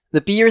The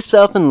Be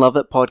Yourself and Love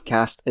It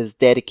podcast is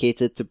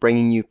dedicated to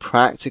bringing you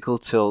practical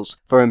tools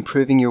for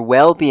improving your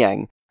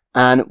well-being,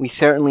 and we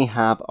certainly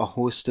have a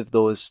host of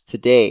those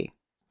today.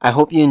 I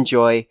hope you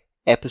enjoy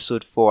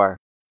episode 4.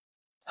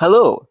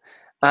 Hello,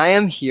 I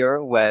am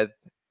here with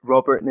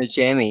Robert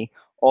Najemi,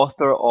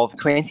 author of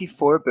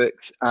 24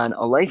 books and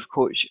a life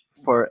coach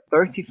for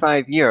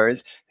 35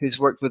 years who's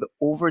worked with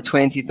over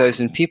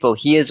 20,000 people.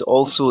 He is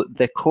also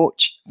the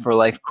coach for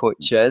life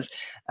coaches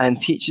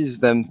and teaches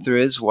them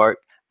through his work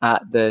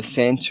at the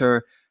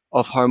Center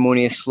of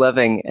Harmonious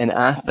Living in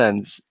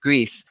Athens,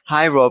 Greece.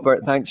 Hi,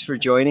 Robert. Thanks for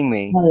joining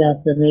me. Hi,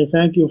 Anthony.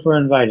 Thank you for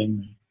inviting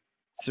me.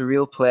 It's a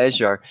real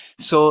pleasure.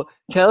 So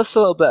tell us a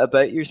little bit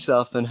about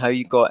yourself and how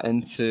you got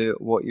into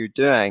what you're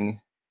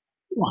doing.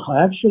 Well,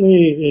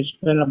 actually, it's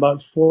been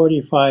about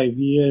 45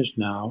 years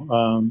now.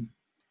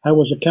 I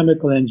was a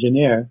chemical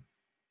engineer,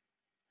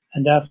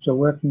 and after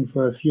working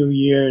for a few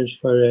years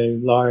for a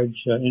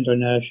large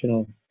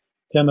international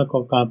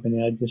chemical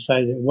company, I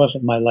decided it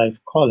wasn't my life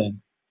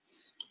calling.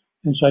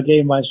 And so I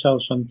gave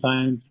myself some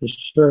time to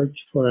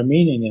search for a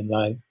meaning in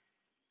life.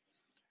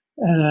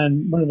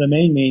 And one of the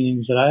main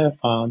meanings that I have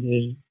found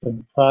is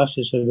the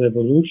process of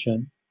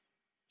evolution,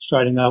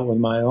 starting out with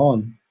my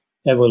own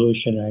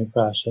evolutionary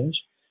process,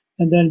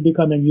 and then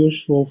becoming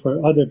useful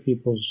for other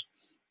people's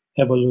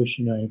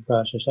evolutionary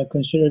process. I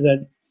consider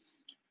that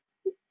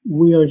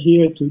we are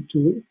here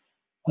to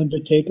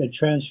undertake a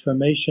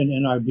transformation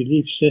in our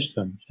belief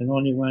systems, and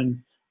only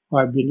when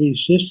our belief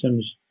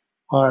systems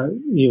are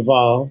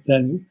evolved,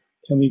 then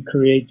can we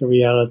create the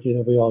reality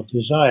that we all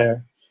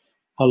desire,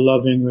 a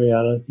loving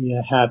reality,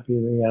 a happy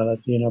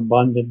reality, an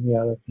abundant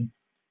reality.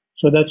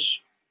 So that's,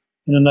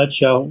 in a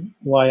nutshell,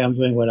 why I'm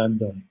doing what I'm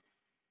doing.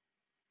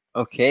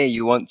 Okay,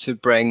 you want to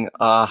bring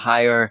a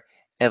higher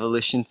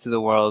evolution to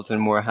the world and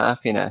more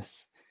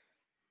happiness.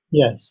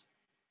 Yes.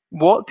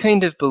 What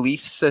kind of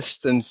belief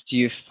systems do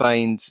you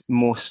find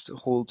most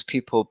hold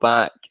people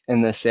back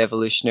in this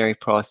evolutionary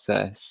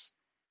process?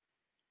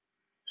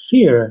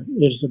 Fear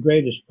is the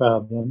greatest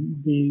problem.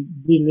 The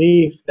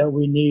belief that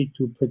we need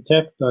to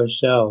protect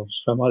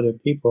ourselves from other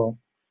people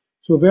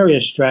through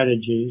various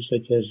strategies,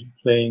 such as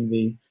playing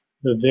the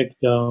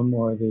victim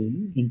or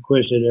the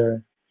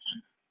inquisitor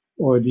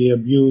or the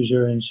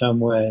abuser in some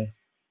way.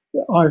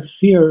 Our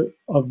fear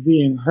of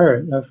being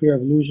hurt, our fear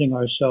of losing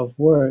our self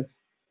worth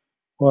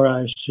or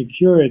our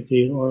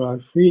security or our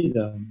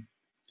freedom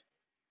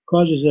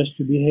causes us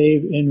to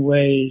behave in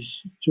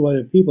ways to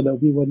other people that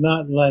we would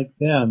not like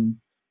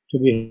them to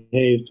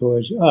behave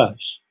towards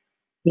us.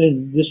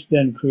 This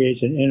then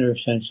creates an inner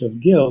sense of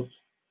guilt,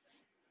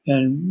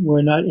 and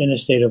we're not in a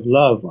state of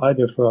love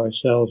either for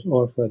ourselves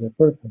or for other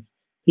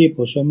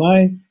people. So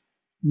my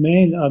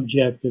main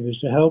objective is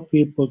to help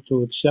people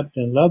to accept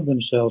and love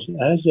themselves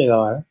as they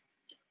are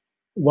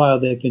while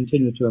they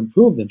continue to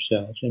improve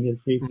themselves and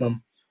get free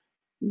from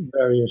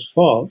various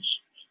faults.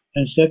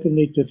 And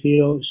secondly, to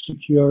feel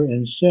secure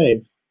and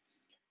safe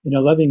in a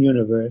loving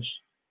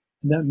universe.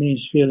 And that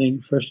means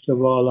feeling, first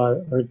of all,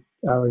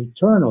 our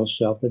eternal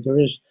self, that there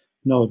is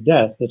no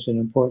death. That's an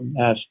important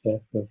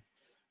aspect of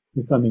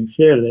becoming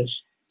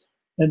fearless.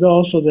 And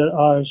also that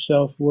our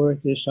self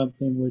worth is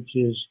something which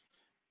is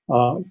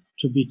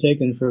to be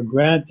taken for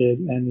granted,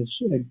 and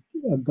it's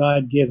a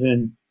God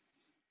given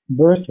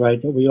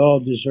birthright that we all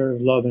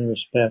deserve love and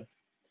respect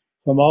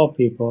from all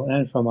people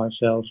and from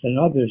ourselves, and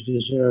others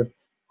deserve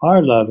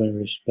our love and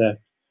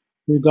respect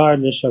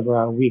regardless of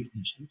our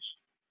weaknesses.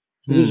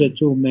 So these are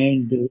two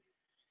main beliefs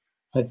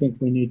I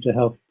think we need to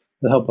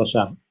help us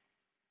out.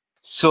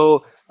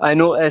 So I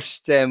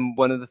noticed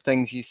one of the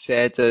things you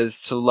said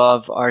is to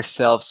love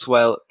ourselves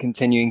while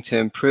continuing to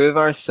improve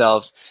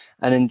ourselves.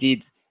 And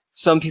indeed,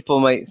 some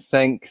people might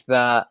think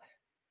that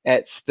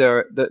it's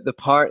the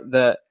part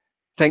that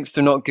thinks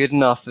they're not good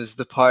enough is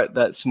the part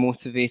that's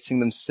motivating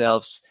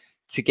themselves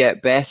to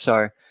get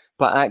better.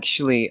 But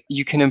actually,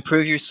 you can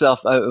improve yourself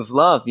out of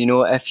love. You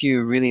know, if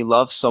you really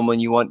love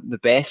someone, you want the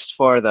best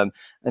for them.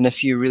 And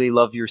if you really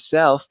love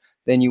yourself,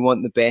 then you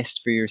want the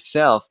best for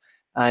yourself.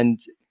 And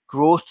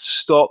growth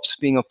stops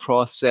being a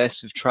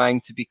process of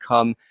trying to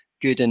become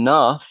good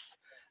enough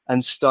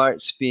and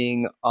starts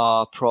being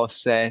a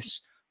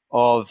process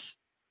of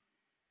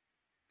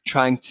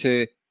trying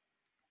to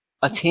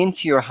attain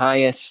to your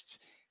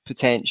highest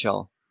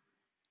potential.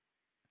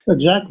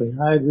 Exactly.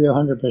 I agree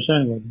 100%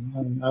 with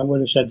you. I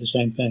would have said the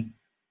same thing.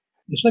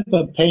 It's like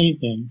a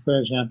painting, for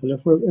example.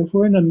 If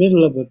we're in the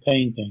middle of a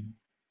painting,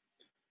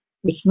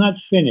 it's not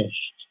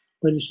finished,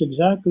 but it's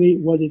exactly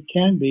what it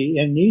can be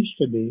and needs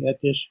to be at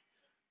this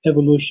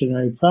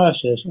evolutionary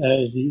process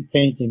as the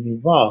painting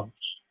evolves.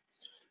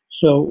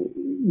 So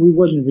we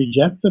wouldn't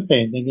reject the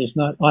painting. It's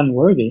not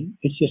unworthy.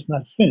 It's just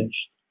not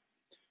finished.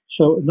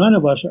 So none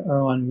of us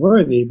are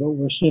unworthy, but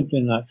we're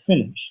simply not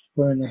finished.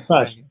 We're in the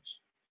process.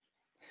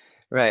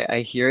 Right, I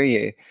hear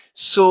you.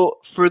 So,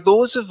 for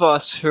those of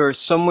us who are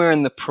somewhere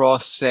in the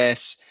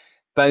process,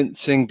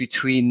 bouncing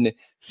between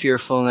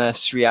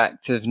fearfulness,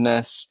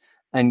 reactiveness,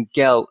 and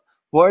guilt,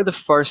 what are the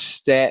first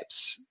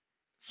steps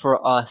for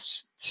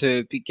us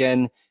to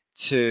begin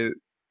to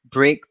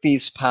break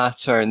these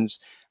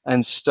patterns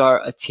and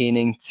start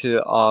attaining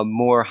to a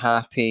more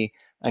happy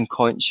and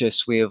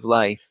conscious way of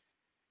life?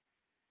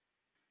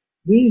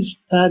 These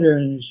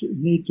patterns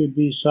need to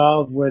be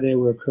solved where they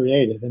were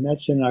created, and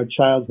that's in our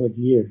childhood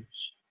years.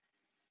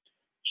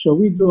 So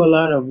we do a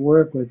lot of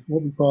work with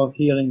what we call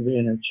healing the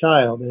inner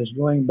child. That is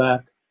going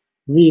back,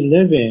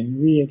 reliving,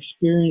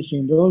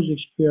 re-experiencing those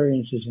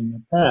experiences in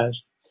the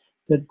past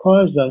that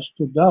caused us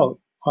to doubt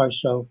our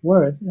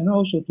self-worth and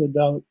also to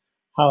doubt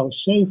how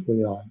safe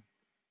we are,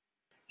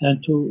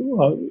 and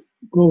to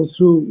go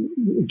through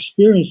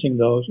experiencing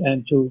those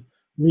and to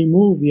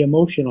remove the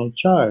emotional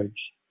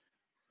charge,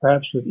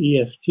 perhaps with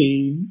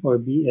EFT or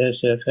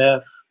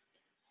BSFF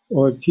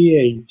or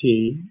TAT,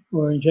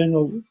 or in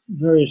general,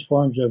 various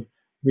forms of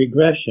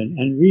regression,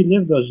 and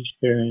relive those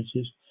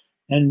experiences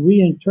and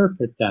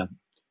reinterpret them.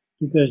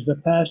 Because the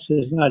past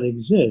does not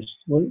exist.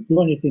 Well, the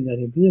only thing that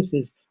exists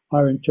is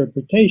our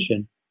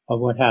interpretation of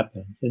what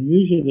happened. And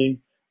usually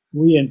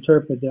we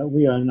interpret that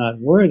we are not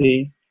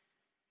worthy,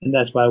 and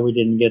that's why we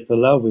didn't get the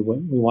love we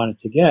wanted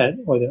to get,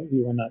 or that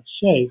we were not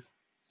safe.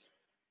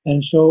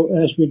 And so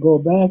as we go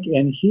back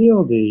and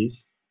heal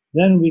these,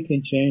 then we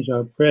can change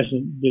our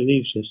present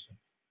belief system.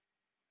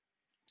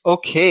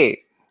 Okay,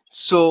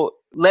 so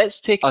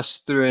let's take us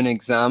through an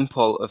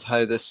example of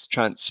how this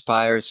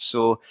transpires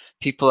so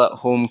people at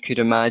home could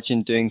imagine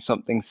doing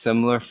something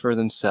similar for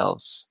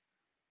themselves.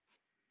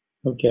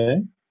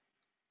 Okay.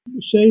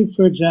 Say,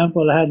 for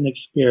example, I had an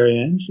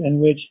experience in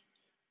which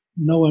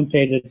no one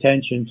paid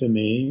attention to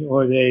me,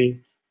 or they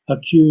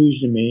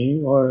accused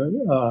me, or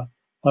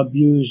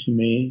abused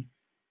me,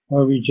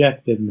 or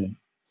rejected me.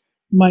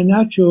 My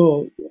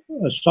natural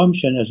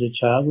assumption as a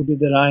child would be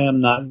that I am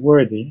not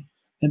worthy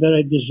and that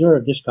I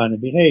deserve this kind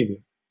of behavior.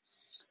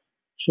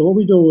 So what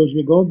we do is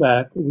we go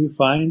back, we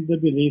find the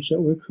beliefs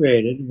that were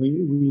created,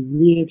 we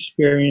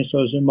re-experience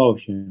those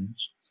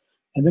emotions,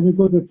 and then we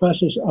go through the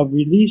process of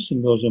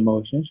releasing those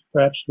emotions,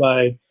 perhaps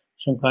by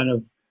some kind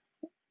of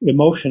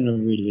emotional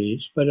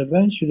release, but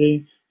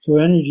eventually through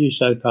energy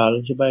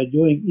psychology by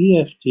doing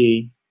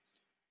EFT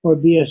or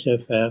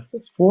BSFF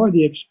for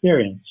the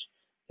experience.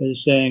 That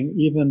is saying,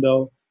 even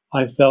though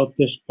I felt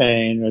this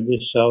pain or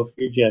this self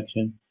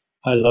rejection,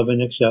 I love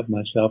and accept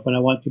myself, and I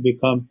want to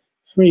become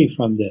free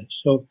from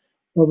this. So,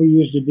 or we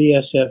use the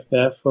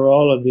BSFF for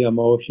all of the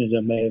emotions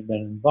that may have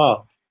been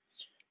involved.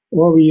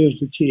 Or we use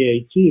the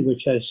TAT,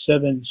 which has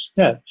 7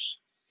 steps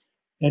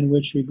in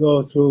which we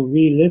go through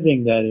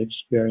reliving that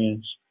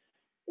experience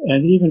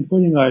and even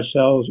putting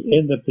ourselves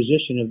in the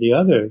position of the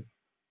other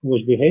who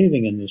was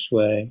behaving in this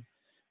way.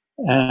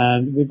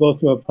 And we go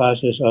through a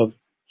process of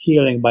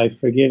healing by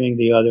forgiving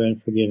the other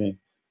and forgiving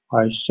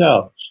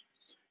ourselves.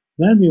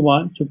 Then we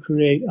want to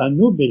create a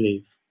new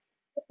belief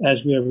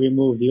as we have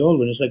removed the old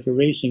one. It's like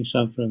erasing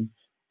some from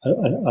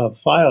a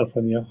file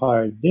from your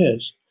hard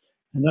disk.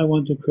 And I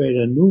want to create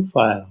a new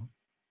file.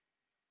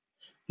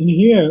 In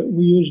here,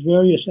 we use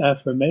various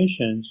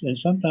affirmations and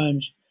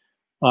sometimes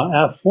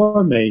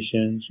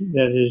affirmations,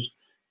 that is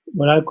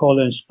what I call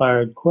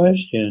inspired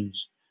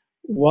questions.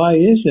 Why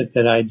is it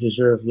that I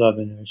deserve love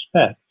and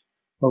respect?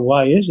 Or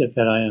why is it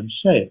that I am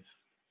safe?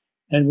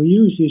 And we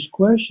use these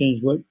questions,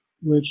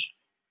 which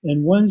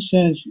in one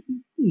sense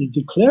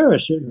declare a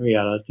certain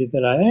reality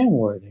that I am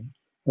worthy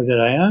or that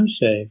I am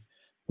safe,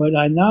 but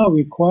I now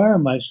require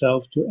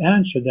myself to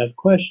answer that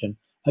question.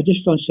 I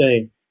just don't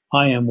say,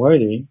 I am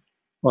worthy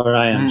or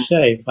I am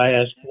safe. I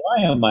ask,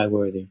 why am I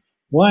worthy?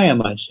 Why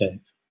am I safe?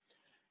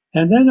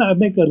 And then I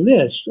make a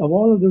list of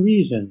all of the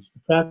reasons,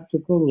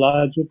 practical,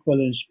 logical,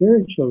 and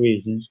spiritual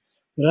reasons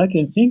that I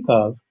can think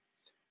of,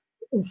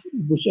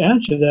 which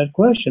answer that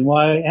question,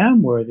 why I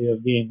am worthy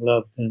of being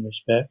loved and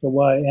respected, or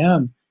why I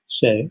am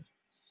safe.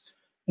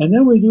 And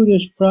then we do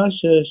this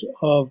process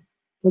of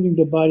putting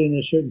the body in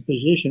a certain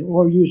position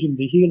or using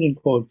the healing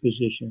code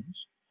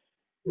positions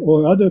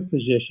or other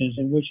positions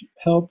in which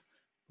help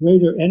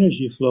greater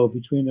energy flow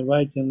between the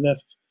right and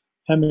left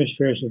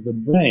hemispheres of the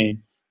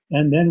brain.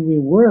 And then we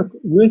work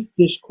with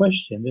this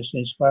question, this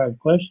inspired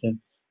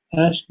question,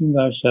 asking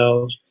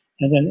ourselves,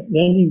 and then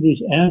letting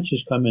these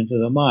answers come into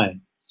the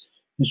mind.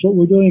 And so what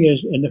we're doing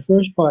is, in the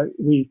first part,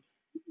 we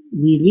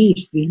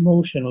release the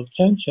emotional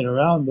tension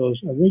around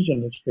those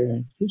original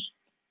experiences.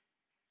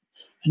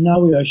 And now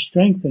we are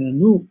strengthening a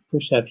new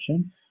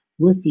perception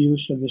with the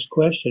use of this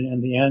question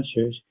and the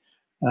answers,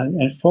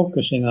 and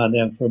focusing on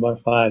them for about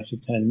 5 to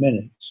 10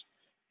 minutes.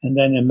 And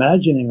then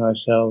imagining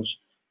ourselves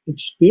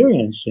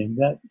experiencing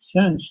that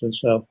sense of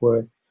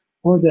self-worth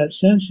or that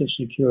sense of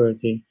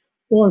security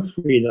or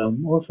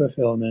freedom or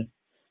fulfillment,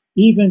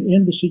 even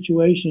in the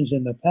situations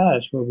in the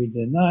past where we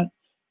did not,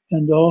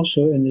 and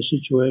also in the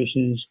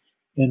situations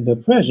in the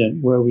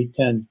present where we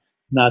tend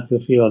not to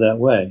feel that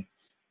way.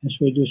 And so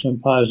we do some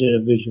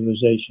positive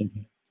visualization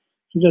here.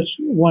 So that's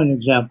one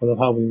example of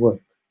how we work.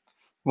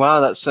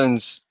 Wow, that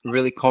sounds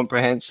really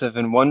comprehensive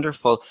and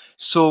wonderful.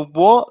 So,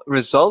 what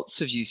results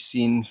have you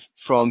seen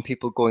from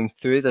people going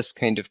through this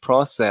kind of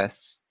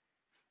process?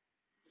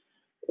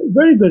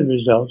 Very good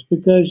results,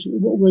 because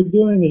what we're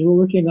doing is we're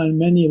working on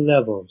many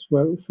levels.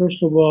 Where,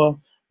 first of all,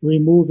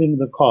 removing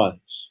the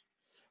cause.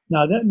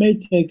 Now, that may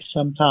take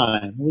some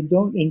time. We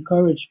don't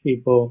encourage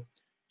people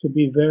to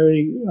be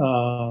very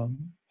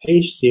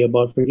hasty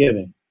about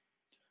forgiving.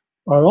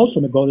 Our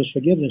ultimate goal is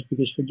forgiveness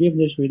because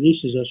forgiveness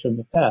releases us from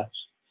the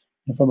past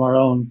and from our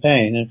own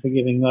pain and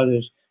forgiving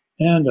others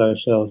and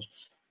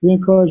ourselves. We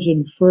encourage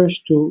them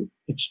first to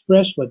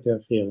express what they're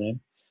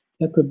feeling.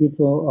 That could be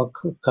through a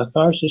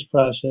catharsis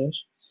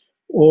process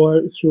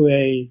or through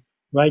a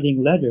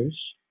writing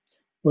letters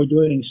or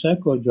doing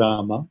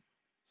psychodrama,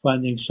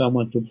 finding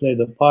someone to play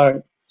the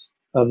part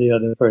of the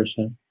other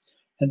person.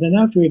 And then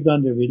after we've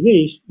done the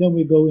release, then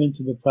we go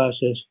into the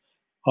process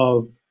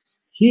of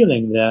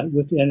healing that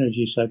with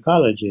energy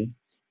psychology,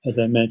 as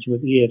I mentioned,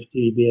 with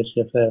EFT,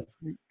 BSFF,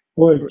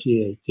 or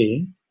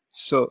TAT.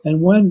 So,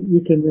 And when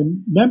we can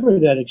remember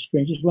that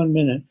experience, just 1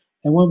 minute,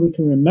 and when we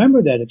can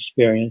remember that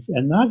experience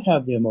and not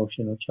have the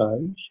emotional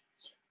charge,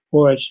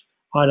 or it's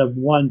out of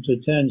 1 to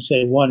 10,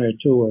 say 1 or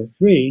 2 or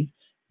 3,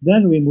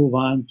 then we move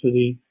on to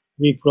the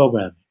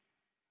reprogramming.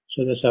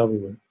 So that's how we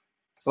work.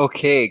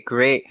 okay,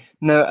 great.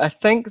 Now, I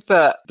think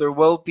that there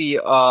will be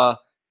a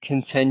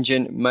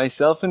contingent,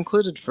 myself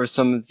included, for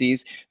some of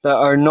these that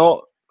are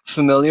not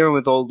familiar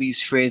with all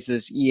these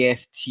phrases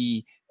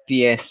EFT,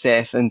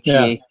 BSF, and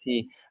Yeah.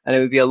 TAT, and it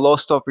would be a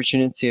lost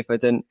opportunity if I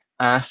didn't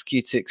ask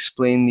you to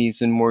explain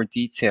these in more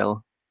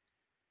detail.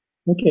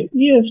 Okay,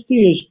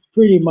 EFT is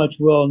pretty much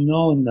well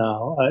known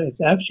now.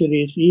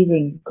 It's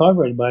even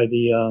covered by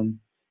the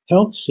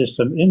health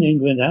system in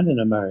England and in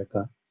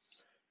America.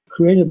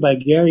 Created by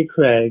Gary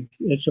Craig,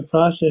 it's a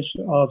process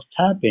of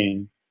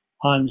tapping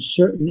on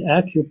certain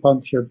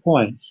acupuncture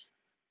points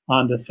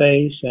on the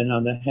face and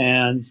on the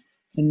hands,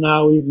 and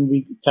now even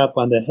we tap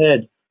on the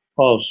head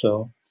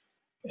also,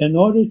 in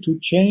order to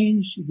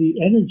change the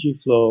energy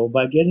flow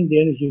by getting the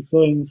energy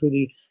flowing through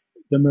the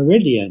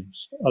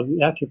meridians of the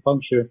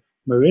acupuncture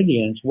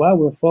meridians while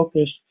we're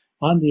focused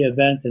on the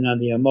event and on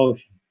the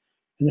emotion.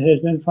 And it has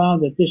been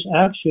found that this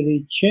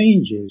actually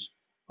changes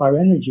our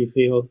energy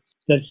field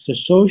that's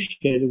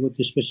associated with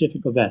the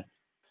specific event.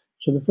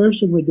 So the first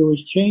thing we do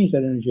is change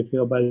that energy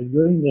field by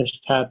doing this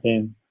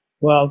tapping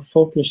while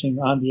focusing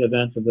on the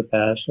event of the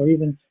past or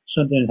even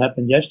something that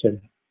happened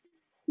yesterday.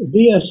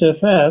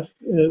 BSFF,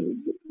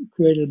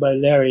 created by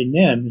Larry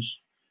Nims,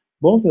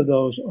 both of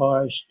those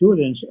are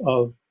students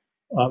of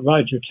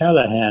Roger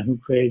Callahan, who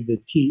created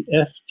the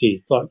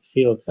TFT, Thought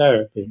Field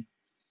Therapy.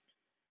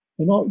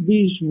 And all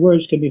these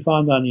words can be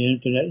found on the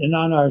internet and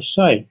on our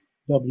site,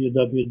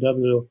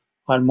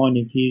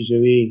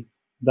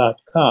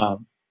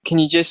 www.harmonikizui.com. Can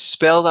you just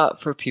spell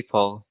that for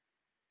people?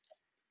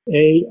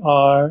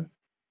 ARMONIKIZOI.com.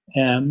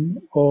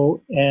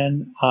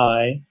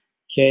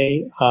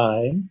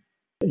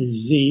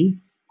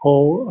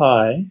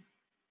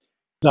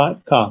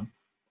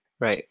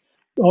 Right.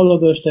 All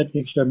of those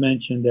techniques are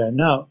mentioned there.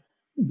 Now,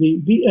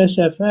 the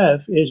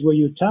BSFF is where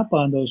you tap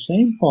on those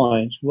same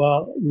points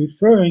while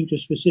referring to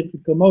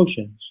specific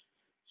emotions,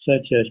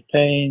 such as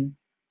pain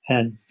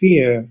and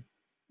fear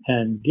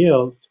and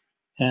guilt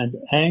and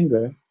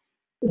anger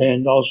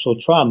and also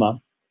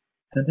trauma.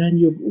 And then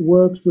you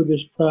work through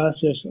this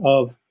process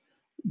of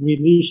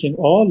releasing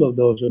all of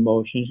those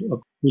emotions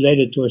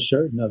related to a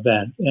certain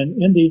event. And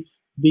in the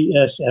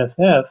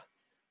BSFF,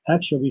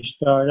 actually, we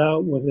start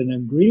out with an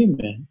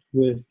agreement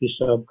with the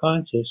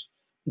subconscious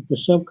that the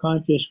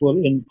subconscious will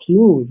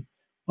include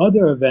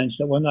other events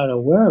that we're not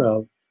aware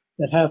of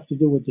that have to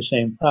do with the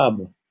same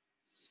problem.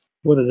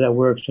 Whether that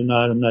works or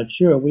not, I'm not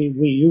sure. We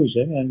use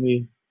it and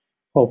we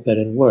hope that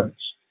it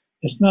works.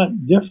 It's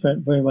not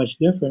different, very much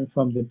different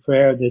from the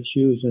prayer that's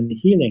used in the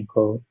Healing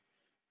Code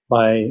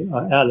by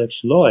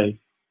Alex Lloyd,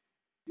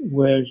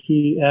 where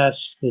he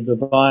asks the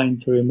divine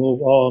to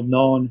remove all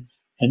known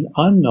and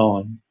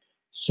unknown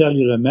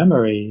cellular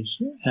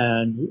memories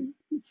and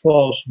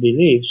false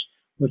beliefs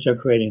which are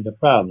creating the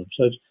problem.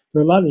 So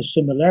there are a lot of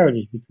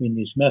similarities between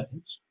these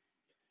methods.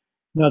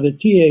 Now, the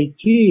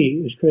TAT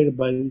is created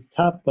by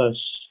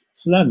Tapas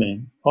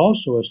Fleming,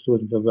 also a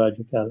student of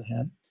Roger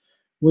Callahan,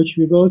 which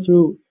we go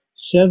through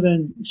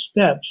 7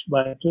 steps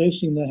by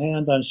placing the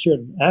hand on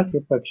certain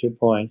acupuncture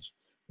points.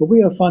 But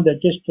we have found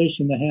that just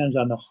placing the hands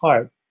on the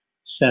heart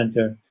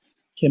center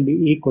can be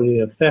equally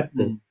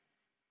effective.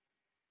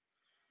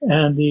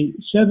 And the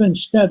 7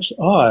 steps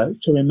are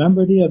to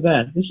remember the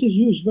event. This is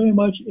used very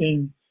much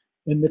in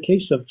the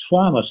case of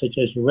trauma, such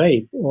as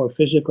rape or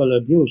physical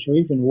abuse or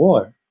even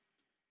war,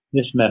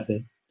 this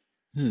method.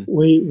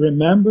 We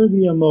remember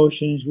the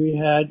emotions we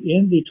had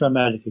in the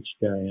traumatic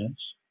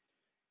experience.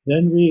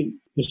 Then the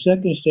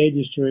second stage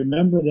is to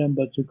remember them,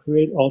 but to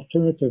create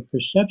alternative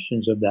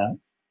perceptions of that.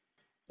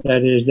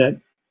 That is,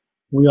 that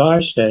we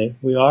are safe,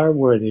 we are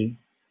worthy.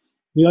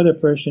 The other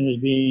person is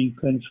being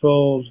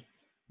controlled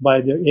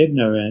by their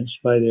ignorance,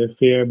 by their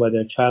fear, by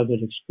their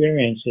childhood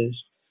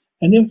experiences.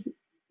 And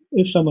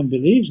if someone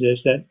believes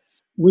this, that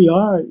we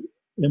are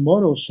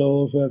immortal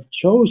souls who have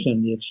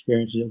chosen the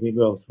experiences that we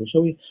go through. So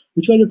we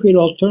try to create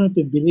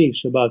alternative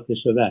beliefs about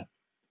this event.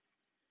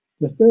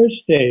 The third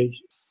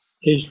stage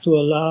is to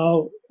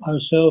allow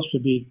ourselves to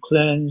be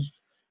cleansed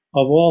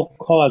of all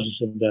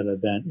causes of that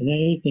event and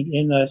anything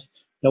in us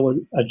that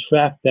would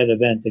attract that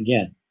event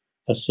again,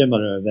 a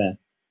similar event.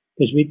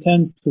 Because we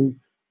tend to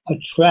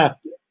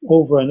attract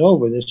over and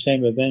over the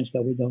same events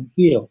that we don't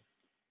heal.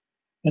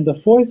 And the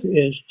fourth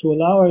is to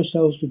allow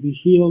ourselves to be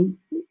healed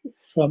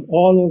from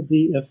all of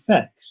the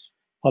effects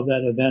of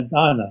that event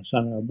on us,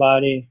 on our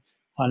body,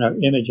 on our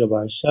image of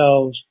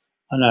ourselves,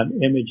 on our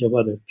image of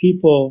other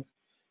people,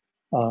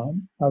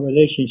 our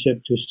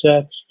relationship to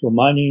sex, to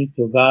money,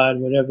 to God,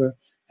 whatever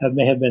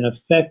may have been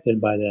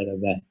affected by that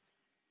event.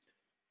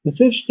 The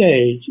fifth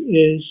stage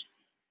is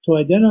to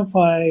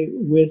identify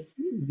with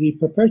the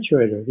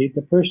perpetrator, the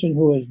person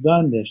who has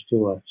done this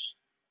to us,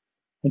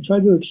 and try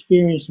to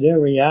experience their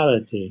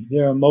reality,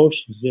 their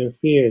emotions, their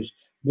fears,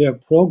 their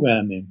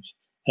programmings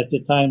at the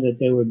time that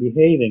they were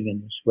behaving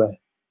in this way.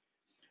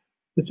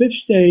 The fifth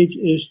stage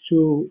is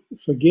to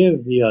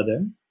forgive the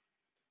other,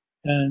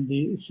 and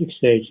the sixth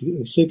stage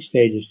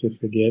is to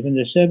forgive, and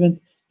the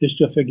seventh is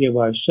to forgive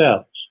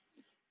ourselves.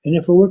 And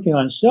if we're working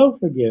on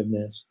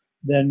self-forgiveness,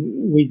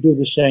 then we do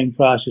the same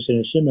process in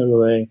a similar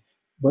way,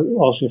 but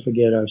also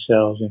forget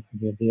ourselves and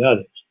forgive the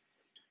others.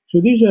 So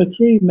these are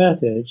three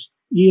methods,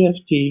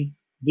 EFT,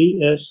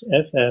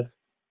 BSFF,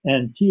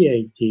 and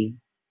TAT,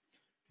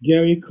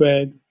 Gary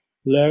Craig,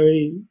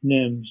 Larry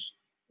Nims,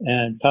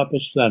 and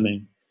Tapas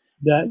Fleming,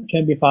 that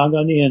can be found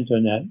on the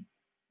internet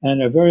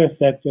and are very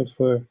effective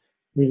for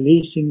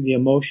releasing the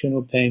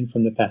emotional pain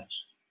from the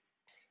past.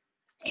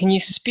 Can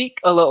you speak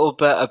a little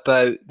bit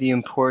about the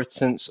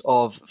importance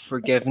of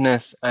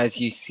forgiveness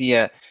as you see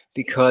it?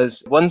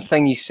 Because one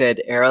thing you said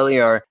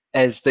earlier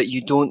is that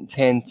you don't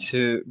tend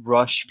to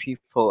rush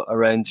people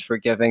around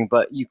forgiving,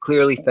 but you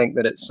clearly think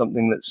that it's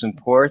something that's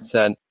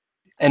important.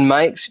 In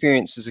my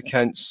experience as a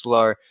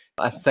counselor,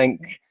 I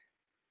think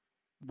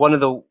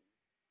a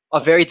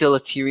very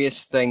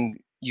deleterious thing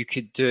you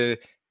could do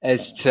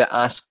is to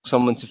ask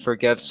someone to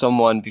forgive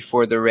someone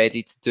before they're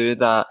ready to do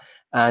that.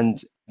 And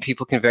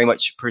people can very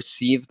much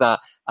perceive that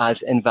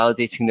as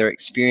invalidating their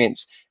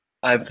experience.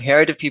 I've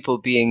heard of people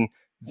being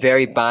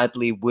very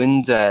badly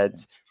wounded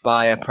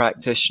by a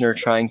practitioner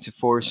trying to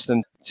force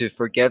them to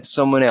forgive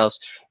someone else.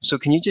 So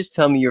can you just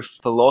tell me your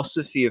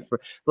philosophy of,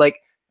 like,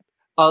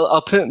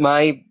 I'll put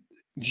my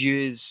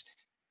views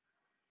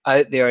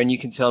out there and you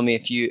can tell me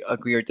if you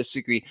agree or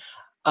disagree.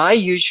 I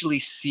usually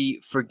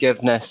see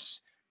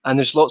forgiveness, and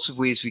there's lots of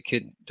ways we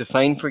could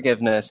define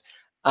forgiveness,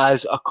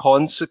 as a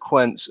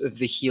consequence of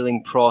the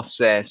healing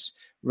process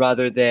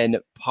rather than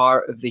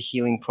part of the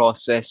healing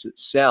process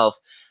itself.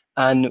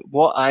 And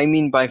what I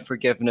mean by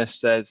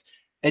forgiveness is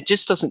it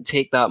just doesn't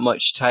take that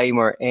much time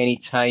or any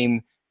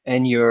time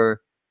in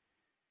your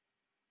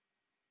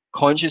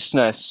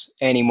consciousness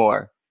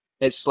anymore.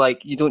 It's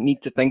like you don't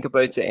need to think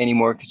about it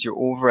anymore because you're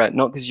over it,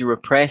 not because you're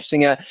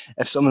repressing it.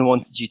 If someone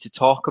wanted you to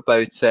talk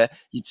about it,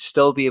 you'd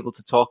still be able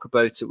to talk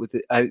about it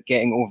without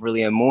getting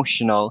overly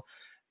emotional.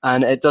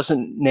 And it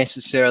doesn't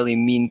necessarily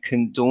mean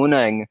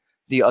condoning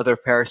the other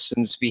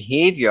person's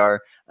behavior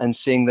and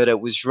saying that it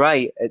was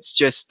right. It's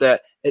just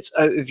that it's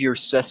out of your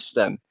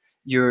system.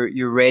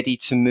 You're ready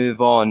to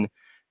move on.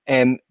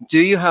 Do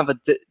you have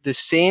the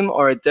same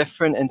or a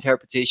different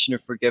interpretation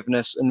of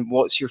forgiveness, and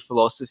what's your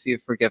philosophy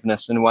of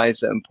forgiveness, and why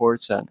is it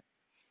important?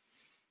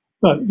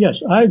 Well,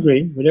 yes, I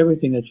agree with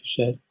everything that you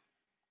said.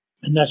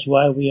 And that's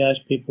why we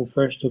ask people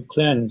first to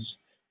cleanse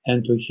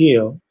and to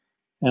heal.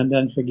 And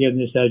then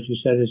forgiveness, as you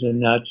said, is a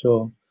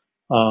natural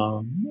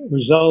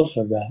result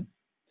of that.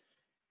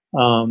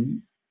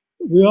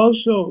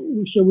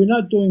 So we're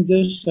not doing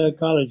this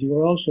psychology,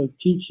 we're also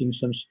teaching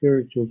some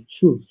spiritual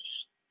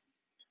truths.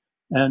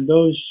 And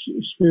those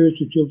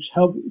spiritual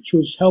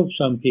truths help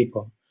some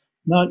people.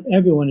 Not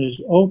everyone is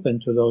open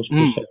to those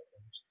perceptions.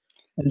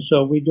 And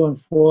so we don't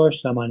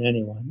force them on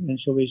anyone. And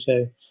so we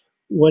say,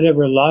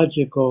 whatever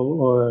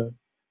logical or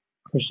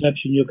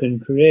perception you can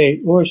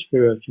create, or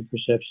spiritual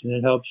perception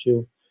that helps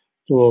you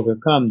to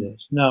overcome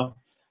this. Now,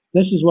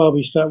 this is why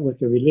we start with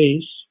the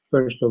release.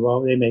 First of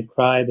all, they may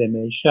cry, they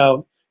may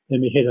shout, they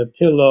may hit a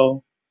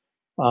pillow,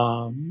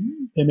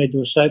 they may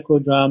do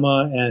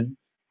psychodrama and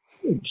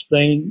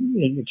explain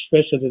and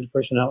express to the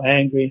person how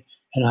angry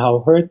and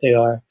how hurt they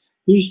are.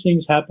 These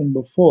things happen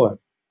before.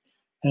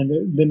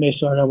 And they may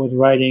start out with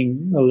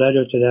writing a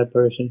letter to that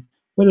person.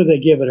 Whether they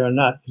give it or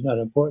not is not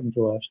important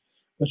to us.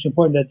 What's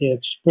important that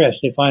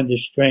they find the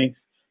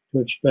strength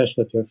to express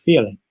what they're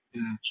feeling.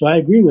 Mm. So I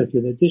agree with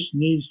you that this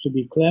needs to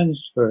be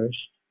cleansed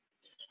first.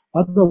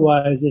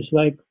 Otherwise, it's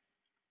like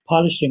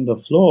polishing the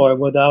floor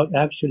without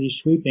actually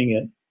sweeping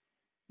it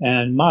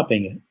and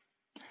mopping it.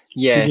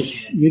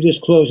 Yes. You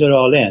just close it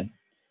all in.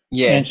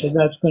 Yes. And so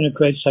that's going to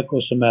create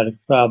psychosomatic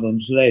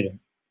problems later.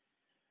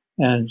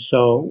 And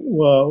so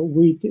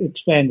we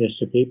explain this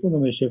to people,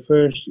 and we say,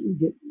 first,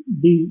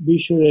 be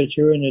sure that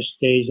you're in a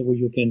stage where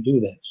you can do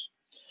this.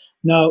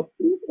 Now,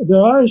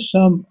 there are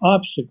some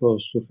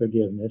obstacles to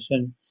forgiveness,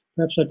 and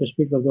perhaps I could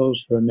speak of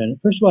those for a minute.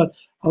 First of all,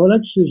 I would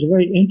like to see there's a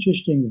very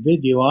interesting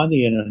video on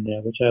the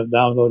internet, which I've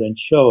downloaded and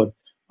showed,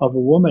 of a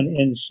woman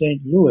in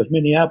St. Louis,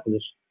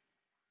 Minneapolis,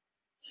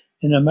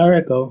 in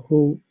America,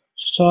 who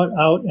sought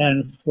out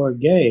and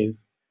forgave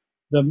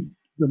the,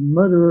 the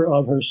murderer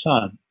of her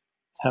son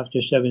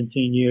after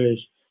 17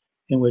 years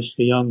in which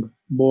the young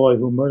boy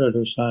who murdered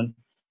her son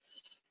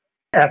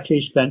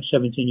actually spent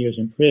 17 years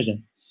in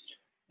prison.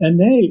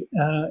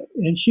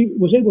 And she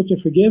was able to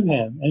forgive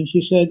him. And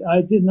she said,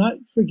 I did not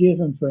forgive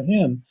him for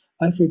him.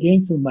 I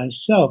forgave for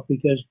myself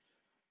because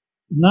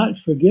not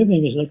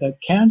forgiving is like a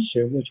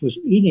cancer which was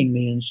eating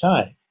me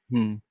inside.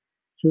 Hmm.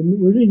 So we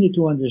really need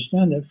to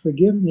understand that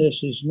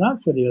forgiveness is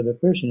not for the other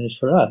person, it's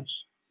for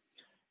us.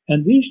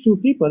 And these two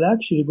people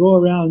actually go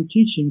around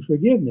teaching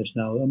forgiveness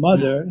now, the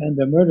mother and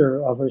the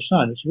murderer of her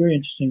son. It's a very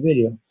interesting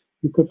video.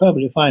 You could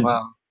probably find it.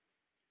 Wow.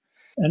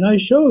 And I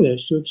show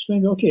this to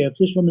explain, okay, if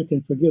this woman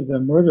can forgive the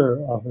murderer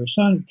of her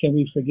son, can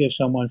we forgive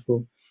someone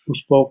who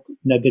spoke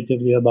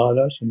negatively about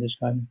us and this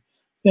kind of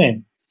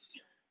thing?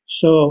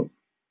 So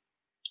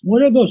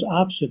what are those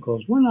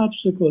obstacles? One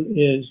obstacle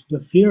is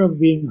the fear of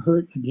being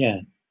hurt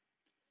again.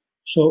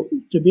 So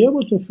to be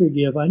able to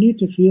forgive, I need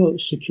to feel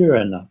secure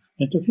enough.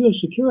 And to feel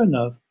secure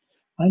enough,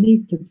 I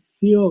need to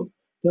feel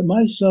that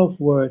my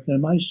self-worth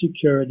and my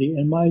security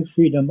and my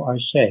freedom are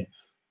safe.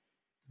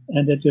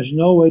 And that there's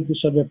no way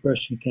this other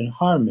person can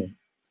harm me.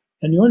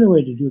 And the only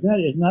way to do that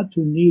is not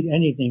to need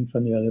anything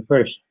from the other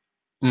person.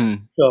 Hmm.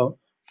 So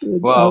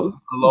Wow,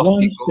 a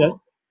lofty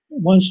goal.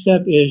 one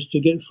step is to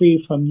get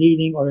free from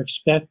needing or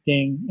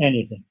expecting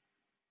anything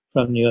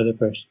from the other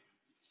person.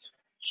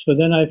 So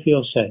then I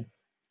feel safe.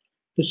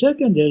 The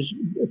second is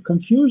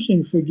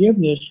confusing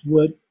forgiveness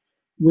with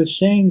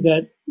saying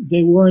that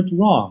they weren't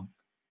wrong.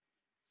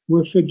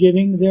 We're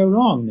forgiving their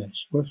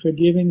wrongness. We're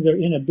forgiving their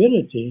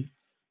inability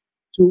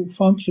to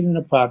function in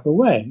a proper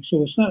way.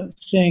 So it's not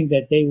saying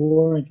that they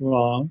weren't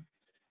wrong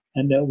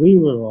and that we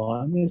were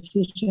wrong. It's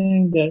just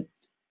saying that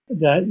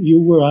you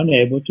were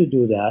unable to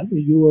do that.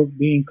 You were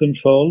being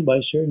controlled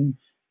by certain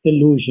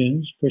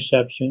illusions,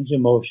 perceptions,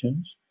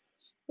 emotions.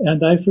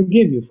 And I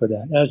forgive you for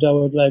that, as I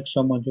would like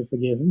someone to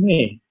forgive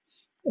me.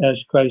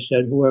 As Christ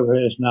said, whoever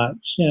has not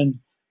sinned,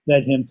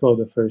 let him throw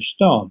the first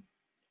stone.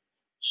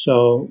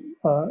 So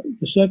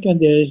the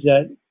second is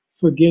that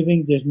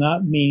forgiving does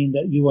not mean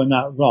that you are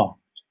not wrong.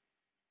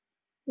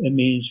 It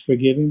means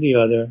forgiving the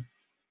other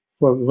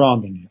for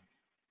wronging you.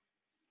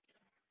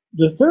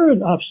 The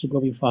third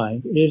obstacle we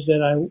find is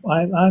that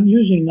I'm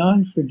using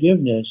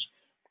non-forgiveness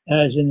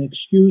as an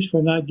excuse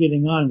for not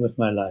getting on with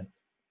my life.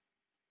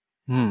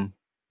 Hmm.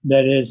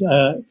 That is,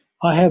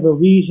 I have a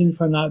reason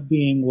for not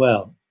being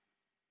well.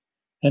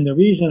 And the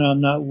reason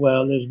I'm not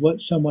well is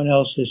what someone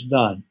else has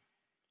done.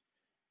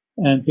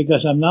 And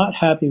because I'm not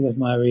happy with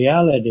my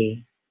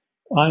reality,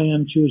 I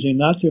am choosing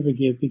not to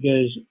forgive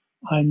because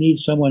I need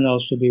someone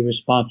else to be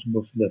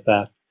responsible for the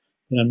fact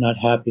that I'm not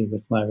happy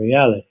with my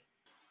reality.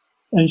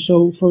 And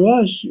so for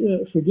us,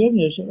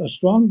 forgiveness,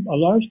 a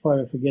large part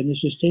of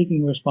forgiveness is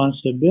taking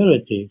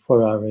responsibility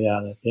for our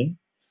reality,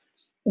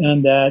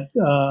 and that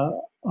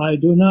I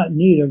do not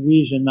need a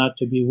reason not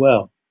to be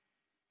well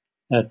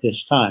at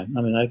this time.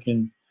 I mean, I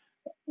can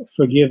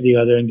forgive the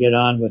other and get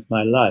on with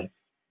my life.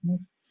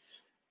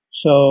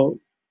 So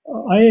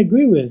I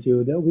agree with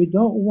you that we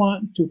don't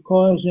want to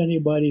cause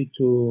anybody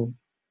to,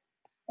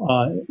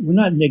 we're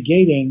not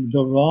negating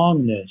the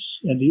wrongness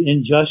and the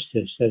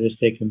injustice that has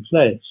taken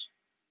place.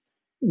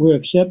 We're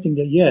accepting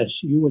that,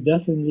 yes, you were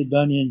definitely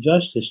done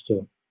injustice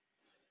to,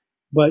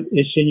 but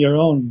it's in your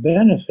own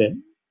benefit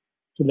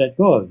to let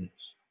go of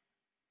this.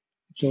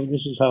 So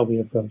this is how we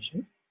approach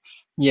it.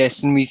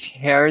 Yes, and we've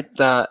heard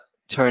that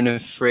turn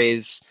of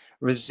phrase,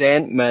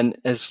 resentment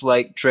is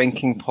like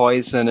drinking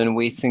poison and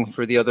waiting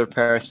for the other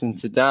person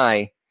to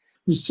die.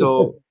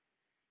 So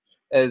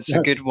it's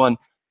a good one.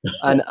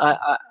 And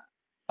I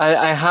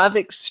have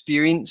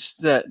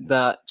experienced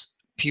that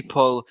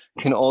people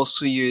can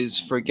also use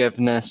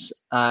forgiveness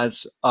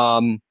as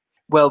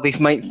well, they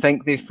might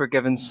think they've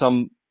forgiven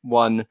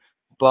someone,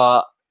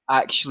 but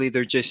actually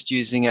they're just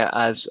using it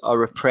as a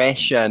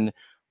repression,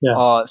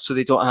 Yeah. so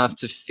they don't have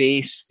to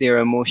face their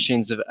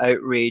emotions of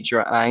outrage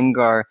or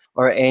anger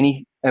or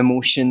any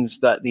emotions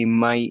that they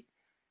might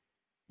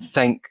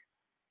think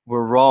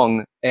were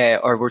wrong,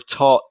 or were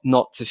taught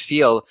not to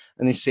feel,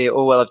 and they say,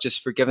 oh well, I've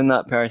just forgiven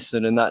that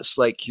person. And that's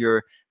like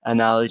your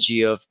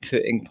analogy of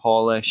putting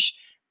polish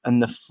on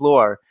the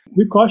floor.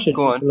 We caution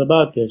Go on. people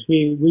about this.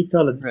 We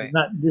tell them Right.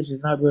 this is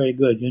not very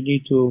good. You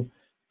need to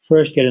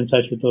first get in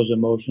touch with those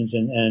emotions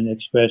and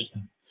express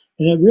them.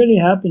 And it really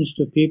happens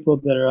to people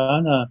that are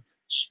on a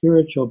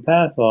spiritual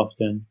path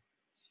often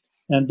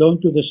and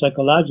don't do the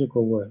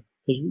psychological work.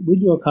 Because we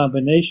do a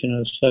combination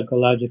of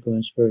psychological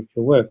and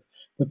spiritual work.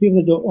 But people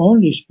that do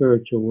only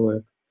spiritual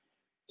work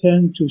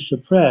tend to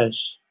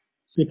suppress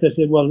because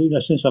they, well,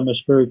 since I'm a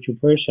spiritual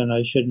person,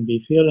 I shouldn't be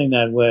feeling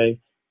that way.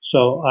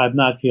 So I'm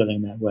not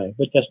feeling that way.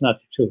 But that's not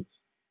the truth.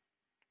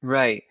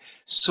 Right.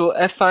 So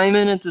if I'm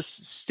in a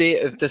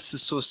state of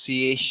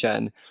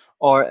disassociation,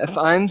 or if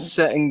I'm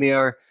sitting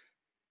there,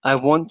 I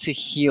want to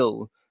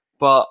heal,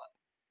 but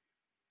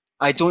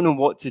I don't know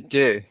what to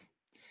do.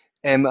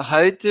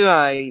 How do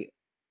I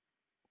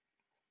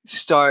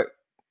start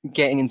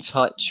getting in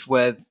touch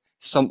with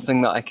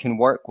something that I can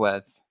work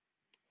with?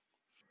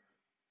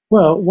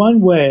 Well,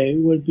 one way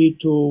would be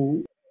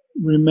to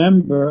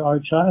remember our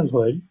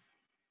childhood,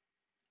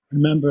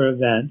 remember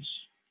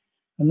events.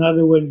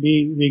 Another would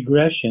be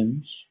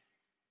regressions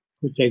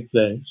would take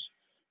place.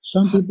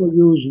 Some people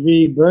use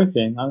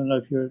rebirthing. I don't know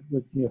if you're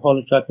with the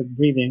holotropic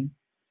breathing,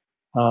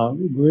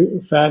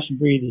 fast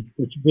breathing,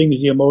 which brings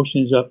the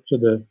emotions up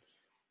to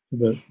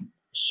the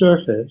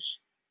surface.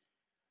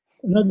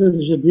 Another,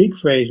 there's a Greek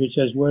phrase which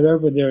says,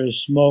 wherever there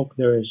is smoke,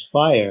 there is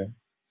fire.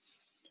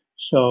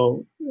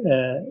 So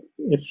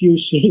if you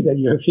see that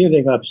you're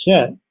feeling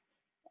upset,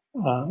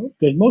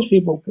 because most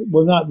people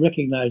will not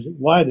recognize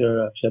why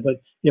they're upset,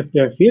 but if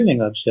they're feeling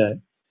upset,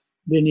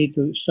 they need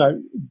to start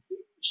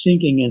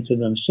sinking into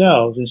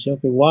themselves and say,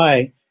 okay,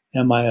 why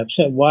am I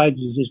upset? Why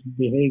does this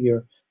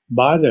behavior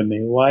bother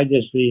me? Why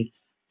does the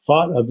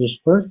thought of this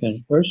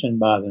person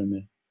bother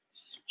me?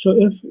 So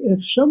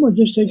if someone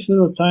just takes a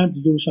little time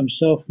to do some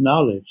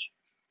self-knowledge,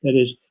 that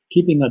is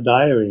keeping a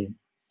diary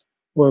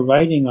or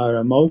writing our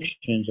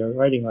emotions or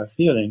writing our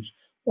feelings,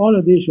 all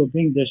of these will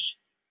bring this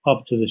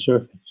up to the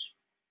surface.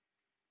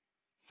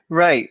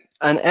 Right.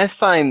 And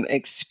if I'm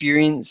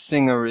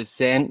experiencing a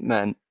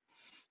resentment,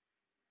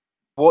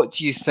 what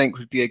do you think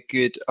would be a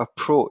good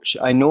approach?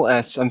 I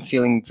notice I'm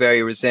feeling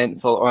very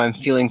resentful or I'm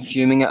feeling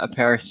fuming at a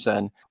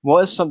person.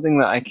 What is something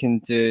that I can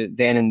do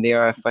then and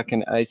there if I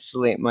can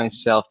isolate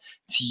myself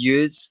to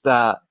use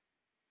that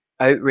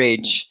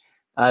outrage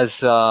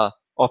as a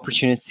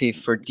opportunity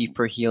for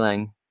deeper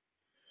healing?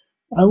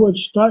 I would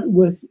start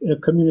with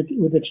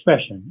with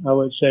expression. I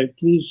would say,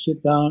 please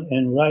sit down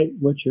and write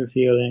what you're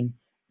feeling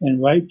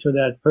and write to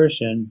that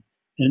person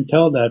and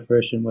tell that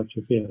person what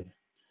you're feeling.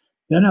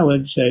 Then I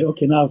would say,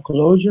 okay, now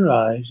close your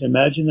eyes,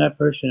 imagine that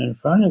person in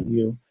front of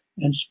you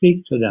and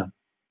speak to them.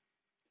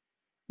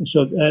 And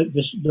so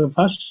the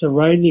process of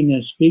writing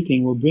and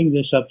speaking will bring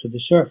this up to the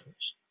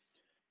surface.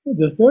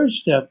 The third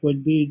step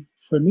would be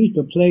for me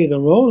to play the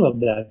role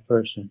of that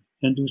person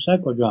and do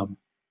psychodrama.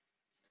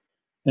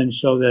 And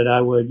so that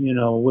I would,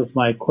 with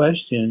my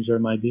questions or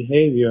my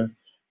behavior,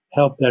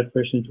 help that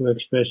person to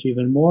express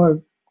even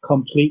more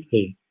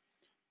completely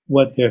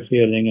what they're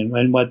feeling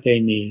and what they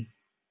need.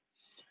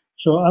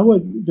 So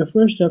the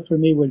first step for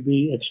me would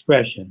be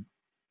expression.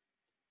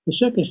 The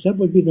second step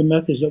would be the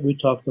methods that we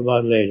talked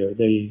about later,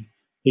 the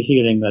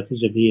healing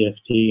methods of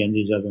EFT and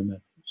these other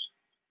methods.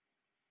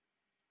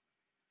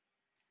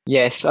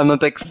 Yes, I'm a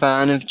big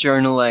fan of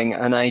journaling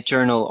and I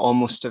journal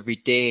almost every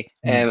day.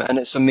 And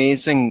it's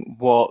amazing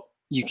what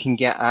you can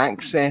get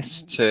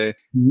access to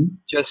Mm-hmm.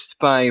 just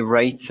by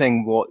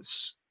writing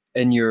what's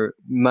in your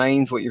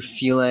mind, what you're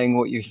feeling,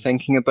 what you're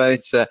thinking about.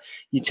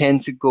 You tend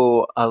to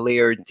go a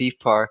layer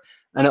deeper.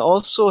 And it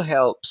also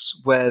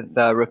helps with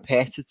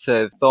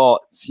repetitive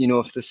thoughts. You know,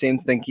 if the same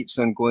thing keeps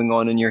on going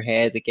on in your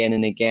head again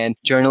and again,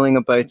 journaling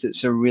about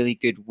it's a really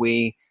good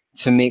way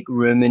to make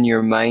room in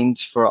your mind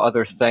for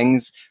other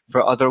things,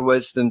 for other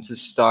wisdom to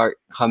start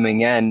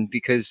coming in,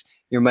 because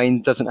your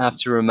mind doesn't have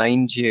to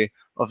remind you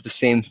of the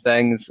same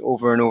things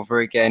over and over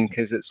again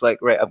because it's like,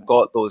 right, I've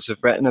got those,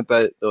 I've written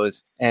about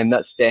those, and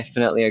that's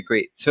definitely a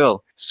great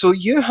tool. So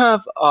you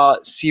have a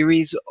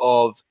series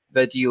of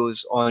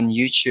videos on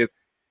YouTube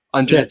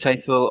under the Yes.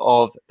 title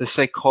of The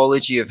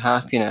Psychology of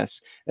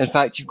Happiness. In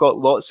fact, you've got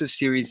lots of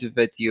series of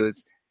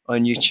videos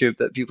on YouTube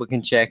that people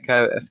can check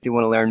out if they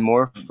want to learn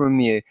more from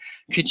you.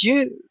 Could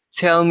you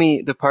tell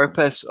me the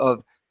purpose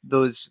of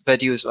those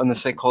videos on the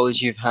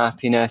psychology of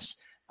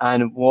happiness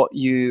and what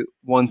you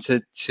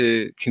wanted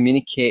to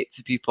communicate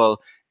to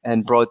people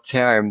in broad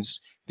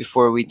terms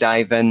before we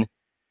dive in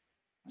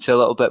to a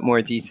little bit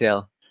more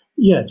detail?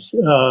 Yes.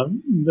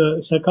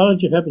 The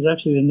Psychology of Happiness is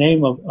actually the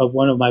name of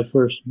one of my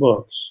first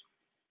books.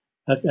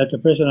 At the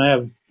present, I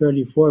have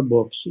 34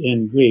 books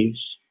in Greek,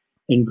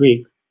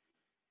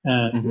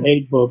 and Hmm.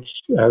 8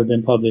 books have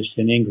been published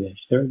in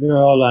English. They're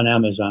all on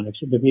Amazon,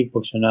 except the Greek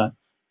books are not.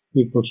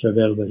 Greek books are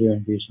available here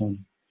in Greece only.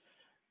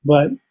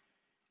 But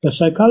the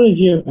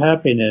Psychology of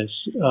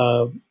Happiness,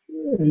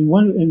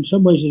 in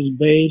some ways, is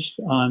based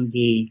on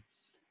the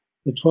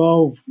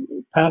 12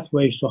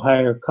 Pathways to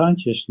Higher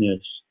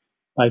Consciousness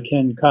by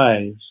Ken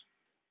Keyes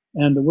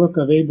and the work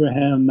of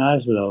Abraham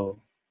Maslow,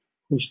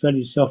 who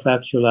studies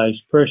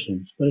self-actualized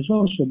persons. But it's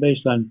also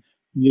based on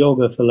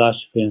yoga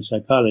philosophy and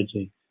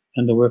psychology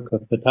and the work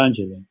of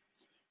Patanjali.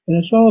 And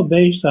it's all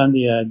based on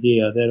the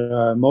idea that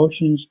our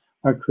emotions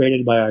are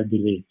created by our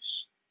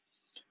beliefs.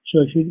 So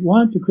if you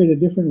want to create a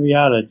different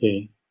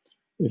reality,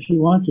 if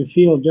you want to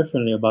feel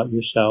differently about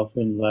yourself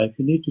in life,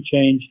 you need to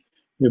change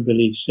your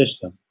belief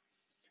system.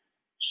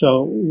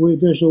 So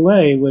there's a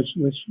way with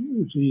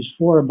these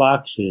 4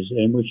 boxes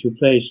in which you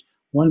place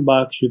one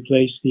box, you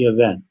place the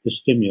event, the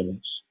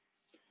stimulus.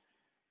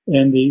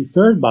 In the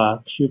third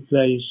box, you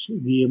place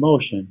the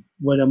emotion,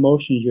 what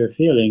emotions you're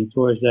feeling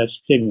towards that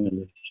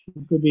stimulus.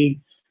 It could be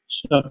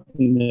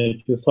something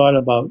that you thought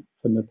about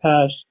from the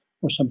past,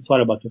 or some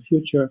thought about the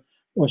future,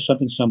 or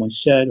something someone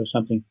said, or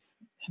something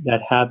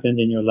that happened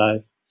in your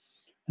life.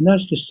 And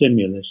that's the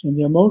stimulus. And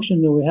the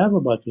emotion that we have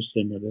about the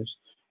stimulus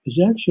is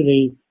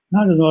actually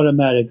not an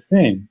automatic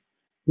thing.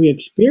 We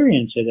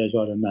experience it as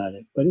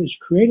automatic, but it's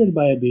created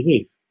by a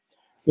belief.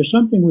 There's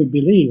something we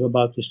believe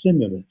about the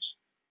stimulus,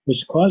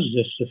 which causes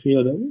us to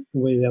feel the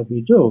way that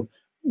we do,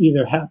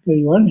 either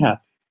happy or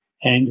unhappy,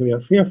 angry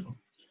or fearful.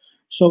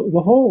 So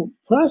the whole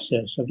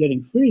process of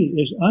getting free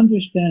is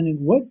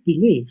understanding what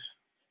belief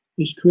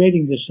is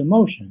creating this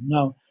emotion.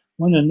 Now,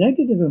 when a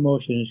negative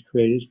emotion is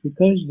created, it's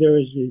because there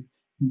is a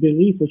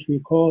belief which we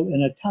call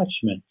an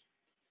attachment.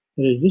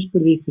 That is, this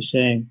belief is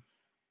saying,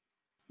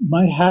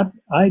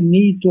 I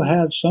need to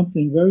have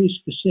something very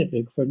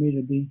specific for me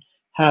to be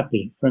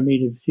happy, for me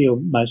to feel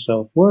my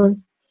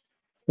self-worth,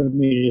 for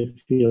me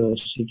to feel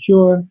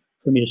secure,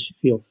 for me to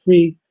feel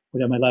free, or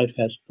that my life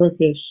has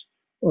purpose,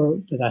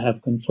 or that I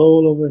have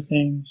control over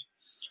things.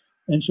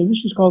 And so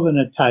this is called an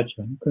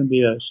attachment. It can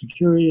be a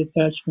security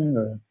attachment,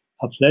 or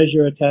a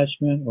pleasure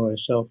attachment, or a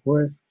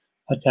self-worth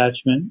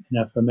attachment, an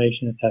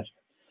affirmation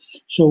attachment.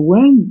 So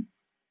when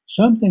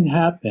something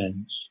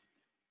happens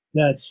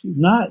that's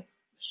not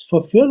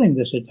fulfilling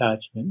this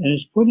attachment and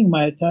is putting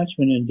my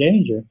attachment in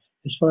danger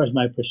as far as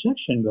my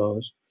perception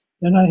goes,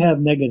 then I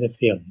have negative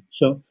feelings.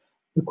 So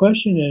the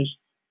question is,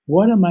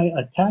 what am I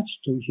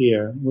attached to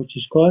here which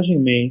is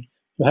causing me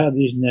to have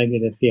these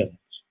negative feelings?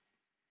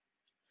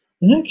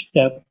 The next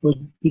step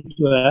would be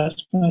to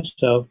ask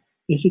myself,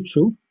 is it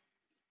true?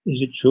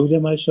 Is it true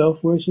that my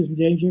self-worth is in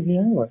danger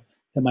here, or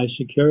that my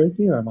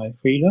security or my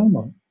freedom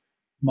or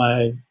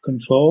my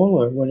control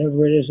or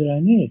whatever it is that I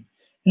need?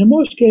 And in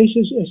most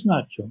cases, it's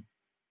not true.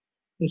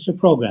 It's a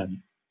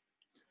programming.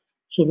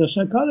 So the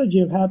psychology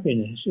of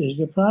happiness is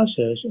the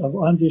process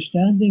of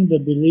understanding the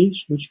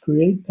beliefs which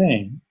create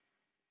pain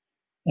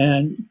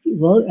and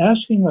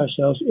asking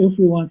ourselves if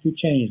we want to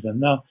change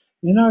them. Now,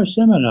 in our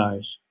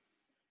seminars,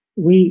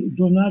 we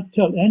do not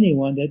tell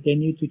anyone that they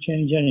need to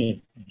change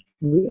anything.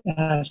 We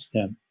ask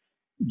them,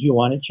 do you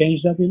want to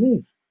change that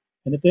belief?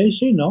 And if they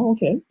say no,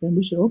 okay, then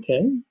we say,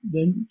 okay,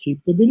 then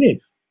keep the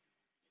belief.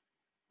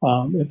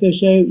 If they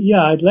say,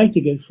 yeah, I'd like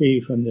to get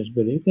free from this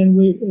belief, then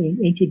we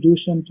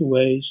introduce them to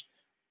ways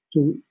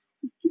to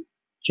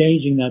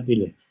changing that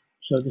belief.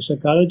 So the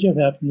psychology of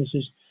happiness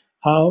is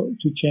how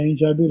to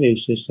change our belief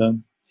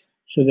system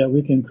so that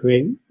we can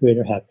create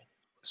greater happiness.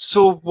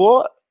 So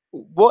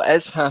what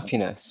is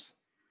happiness?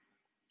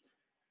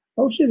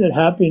 I would say that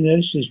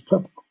happiness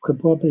could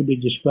probably be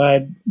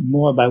described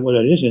more by what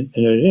it isn't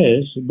than it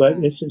is,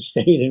 but it's a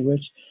state in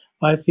which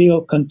I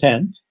feel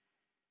content.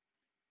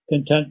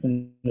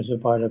 Contentment is a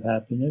part of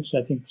happiness.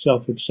 I think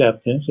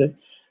self-acceptance,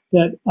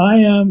 that I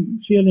am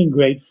feeling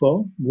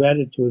grateful.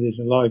 Gratitude is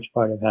a large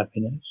part of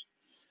happiness.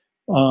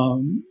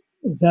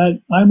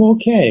 That I'm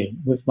okay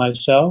with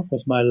myself,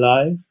 with my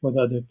life, with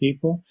other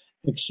people.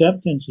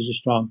 Acceptance is a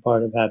strong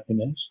part of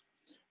happiness,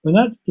 but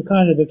not the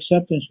kind of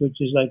acceptance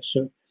which is like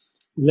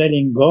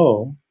letting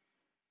go,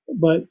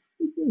 but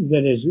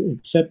that is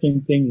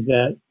accepting things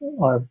that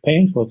are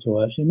painful to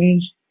us. It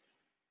means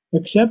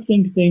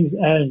accepting things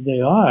as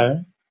they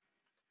are,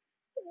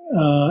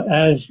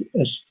 as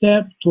a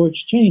step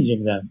towards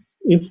changing them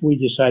if we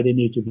decide they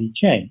need to be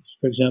changed.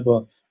 For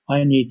example,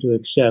 I need to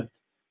accept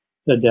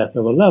the death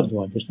of a loved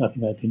one. There's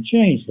nothing I can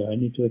change there. I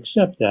need to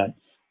accept that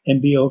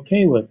and be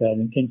okay with that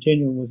and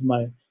continue with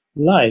my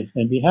life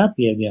and be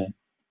happy again.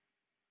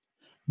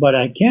 But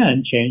I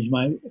can change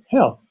my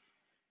health.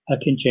 I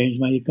can change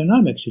my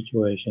economic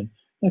situation.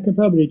 I can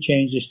probably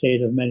change the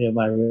state of many of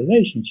my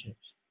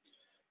relationships.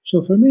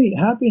 So for me,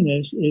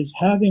 happiness is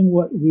having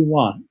what we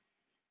want.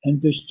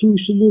 And there's two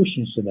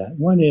solutions to that.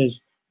 One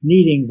is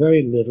needing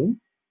very little,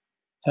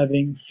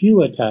 having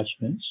few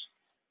attachments.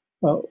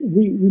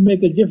 We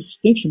make a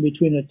distinction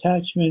between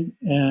attachment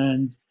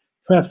and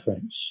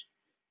preference.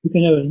 We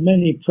can have as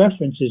many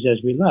preferences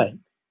as we like.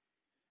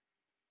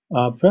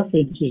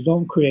 Preferences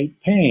don't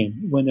create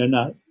pain when they're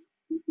not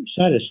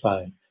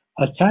satisfied.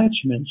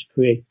 Attachments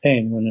create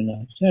pain when they're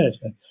not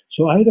satisfied.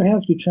 So I either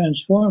have to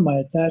transform my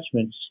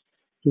attachments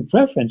to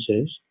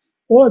preferences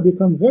or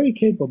become very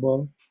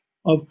capable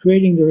of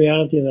creating the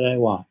reality that I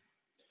want.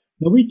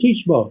 Now, we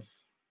teach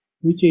both.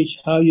 We teach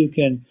how you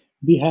can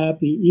be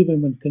happy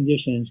even when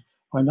conditions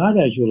are not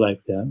as you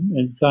like them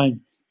and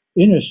find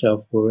inner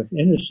self-worth,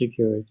 inner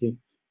security,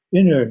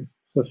 inner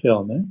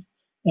fulfillment,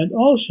 and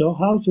also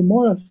how to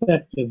more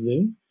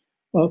effectively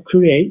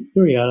create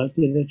the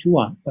reality that you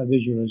want by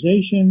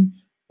visualization,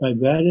 by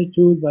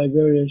gratitude, by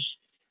various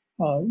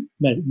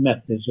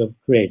methods of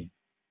creating.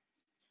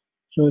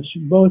 So it's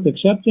both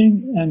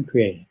accepting and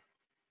creating.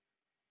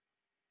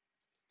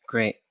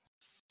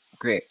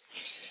 Great.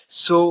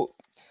 So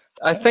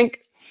I think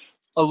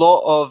a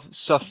lot of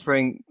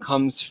suffering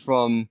comes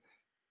from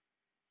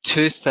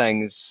two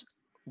things.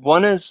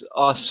 One is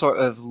a sort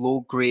of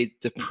low-grade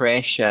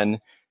depression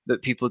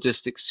that people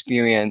just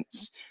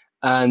experience,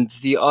 and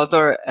the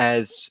other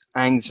is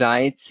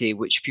anxiety,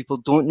 which people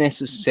don't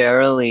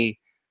necessarily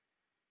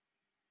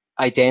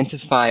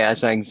identify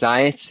as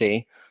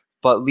anxiety,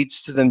 but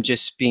leads to them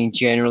just being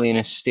generally in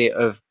a state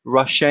of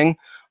rushing,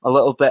 a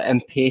little bit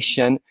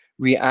impatient,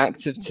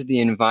 reactive to the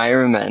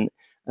environment,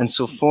 and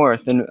so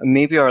forth. And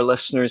maybe our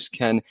listeners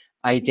can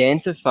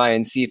identify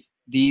and see if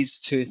these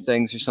two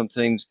things are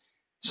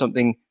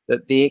something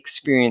that they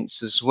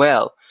experience as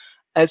well.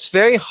 It's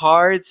very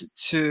hard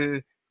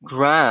to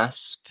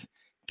grasp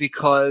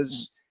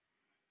because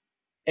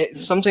it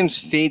sometimes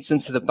fades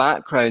into the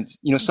background.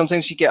 You know,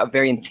 sometimes you get a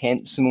very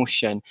intense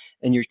emotion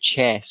in your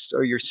chest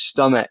or your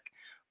stomach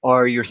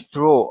or your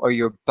throat or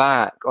your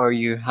back, or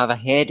you have a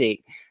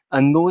headache,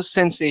 and those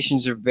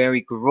sensations are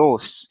very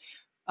gross.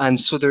 And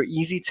so they're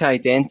easy to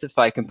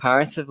identify,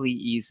 comparatively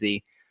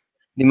easy.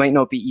 They might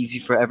not be easy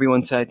for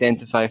everyone to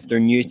identify if they're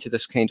new to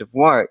this kind of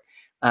work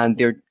and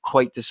they're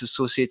quite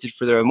disassociated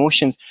for their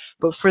emotions.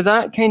 But for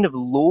that kind of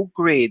low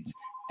grade,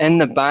 in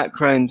the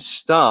background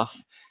stuff,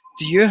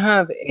 do you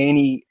have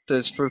any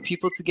tips for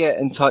people to get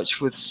in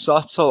touch with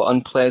subtle,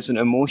 unpleasant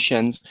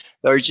emotions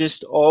that are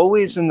just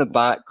always in the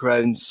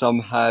background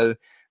somehow,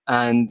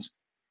 and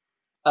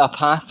a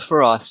path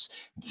for us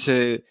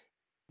to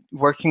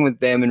working with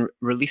them and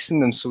releasing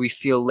them so we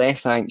feel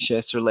less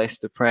anxious or less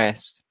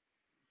depressed?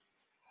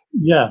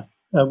 Yeah,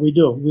 we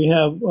do. We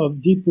have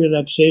deep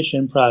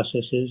relaxation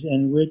processes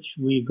in which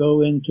we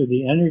go into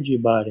the energy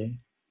body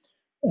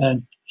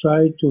and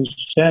try to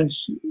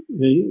sense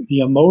the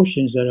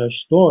emotions that are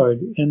stored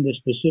in the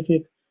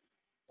specific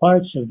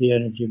parts of the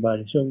energy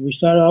body. So we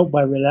start out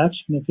by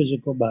relaxing the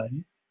physical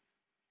body.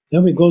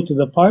 Then we go to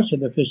the parts of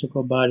the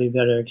physical body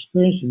that are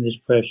experiencing this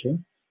pressure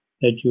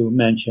that you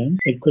mentioned.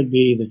 It could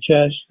be the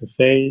chest, the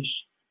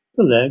face,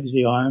 the legs,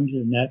 the arms,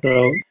 the neck,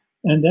 throat.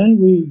 And then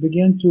we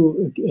begin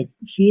to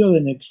feel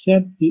and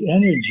accept the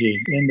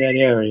energy in that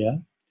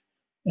area.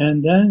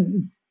 And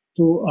then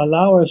to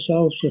allow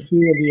ourselves to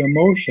feel the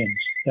emotions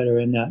that are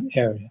in that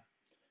area.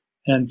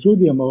 And through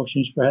the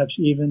emotions, perhaps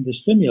even the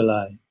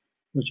stimuli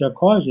which are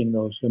causing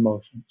those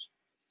emotions.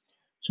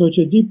 So it's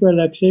a deep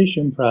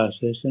relaxation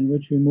process in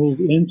which we move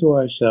into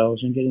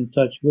ourselves and get in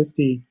touch with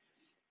the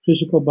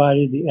physical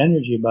body, the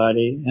energy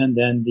body, and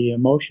then the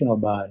emotional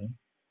body.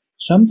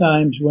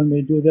 Sometimes when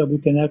we do that, we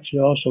can actually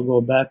also go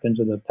back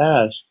into the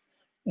past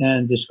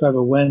and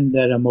discover when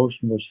that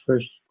emotion was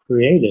first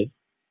created.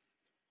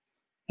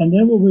 And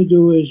then what we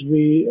do is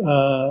we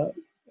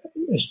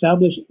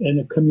establish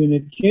a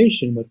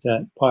communication with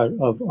that part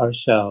of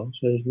ourselves.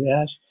 As we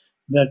ask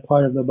that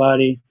part of the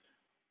body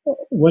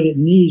what it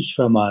needs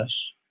from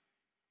us,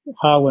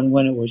 how and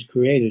when it was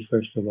created,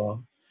 first of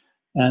all,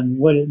 and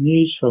what it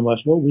needs from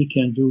us, what we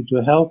can do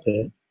to help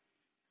it.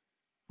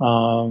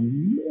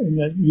 And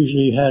that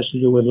usually has to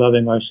do with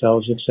loving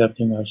ourselves,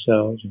 accepting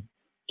ourselves, and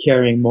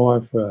caring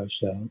more for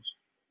ourselves.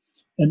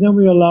 And then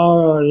we allow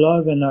our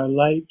love and our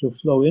light to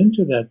flow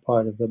into that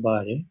part of the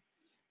body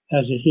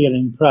as a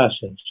healing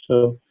process.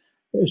 So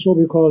it's what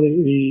we call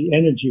the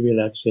energy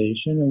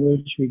relaxation, in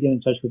which we get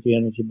in touch with the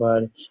energy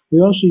body.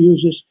 We also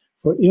use this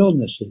for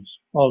illnesses,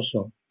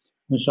 also,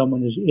 when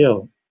someone is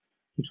ill,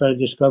 to try to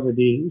discover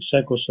the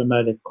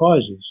psychosomatic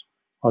causes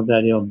of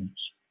that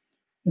illness.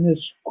 And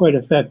it's quite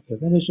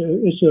effective. And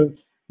it's a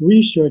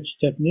research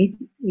technique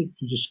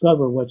to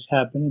discover what's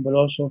happening, but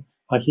also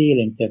a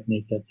healing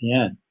technique at the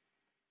end.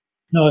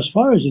 Now, as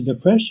far as the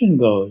depression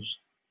goes,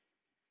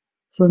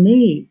 for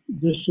me,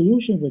 the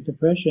solution for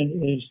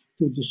depression is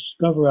to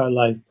discover our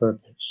life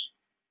purpose.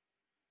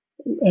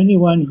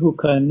 Anyone who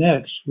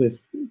connects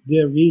with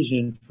their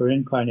reason for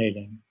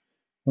incarnating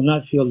will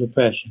not feel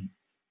depression.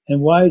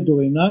 And why do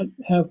we not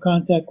have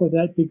contact with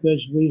that?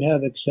 Because we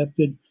have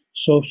accepted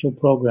social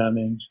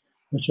programmings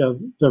which have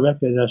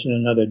directed us in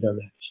another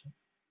direction.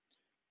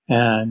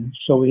 And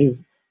so we've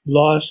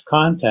lost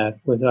contact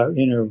with our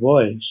inner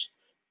voice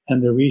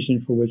and the reason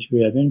for which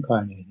we have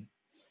incarnated.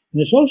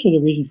 And it's also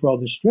the reason for all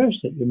the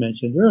stress that you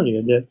mentioned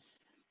earlier, that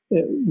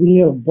we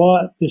have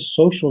bought this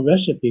social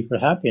recipe for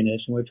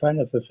happiness and we're trying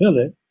to fulfill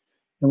it.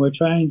 And we're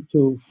trying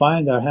to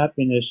find our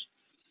happiness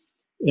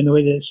in the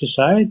way that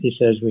society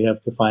says we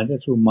have to find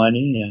it, through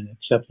money and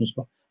acceptance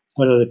of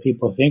what other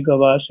people think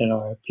of us and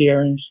our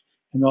appearance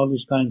and all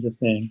these kinds of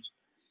things,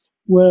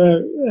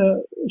 where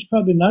it's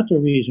probably not the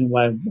reason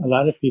why a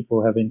lot of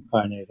people have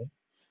incarnated.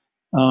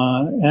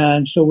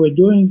 And so we're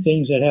doing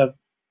things that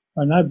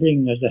are not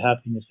bringing us the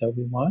happiness that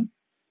we want.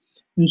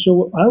 And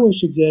so I would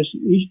suggest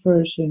each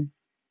person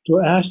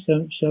to ask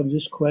themselves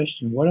this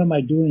question: what am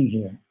I doing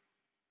here?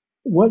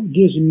 What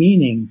gives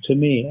meaning to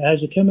me?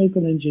 As a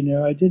chemical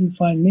engineer, I didn't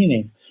find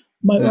meaning.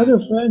 My other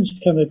friends,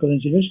 chemical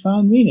engineers,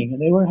 found meaning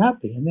and they were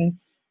happy and they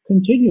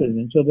continued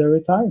until their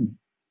retirement.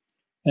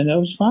 And that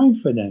was fine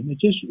for them. It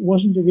just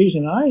wasn't the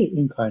reason I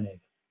incarnated.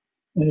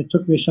 And it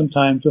took me some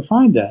time to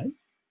find that.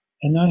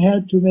 And I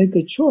had to make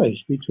a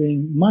choice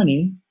between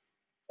money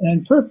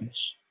and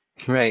purpose.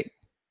 Right.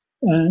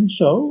 And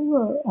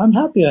so I'm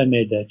happy I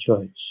made that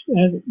choice.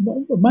 And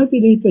my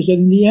belief is that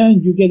in the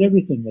end, you get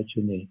everything that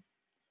you need.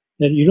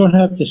 That you don't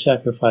have to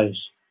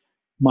sacrifice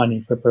money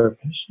for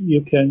purpose.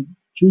 You can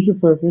choose your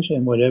purpose,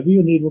 and whatever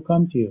you need will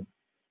come to you.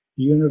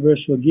 The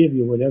universe will give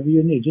you whatever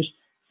you need. Just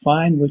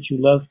find what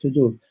you love to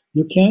do.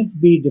 You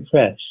can't be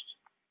depressed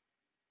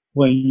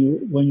when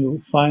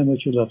you find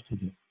what you love to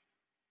do.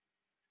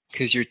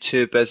 Because you're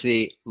too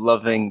busy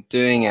loving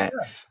doing it.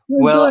 Yeah,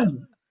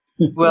 Well,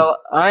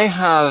 well, I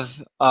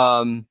have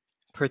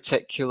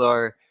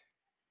particular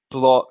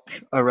block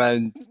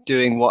around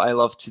doing what I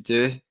love to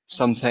do.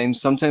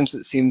 Sometimes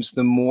it seems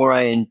the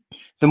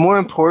more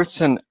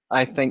important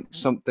I think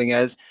something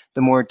is,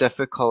 the more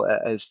difficult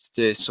it is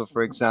to do. So,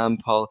 for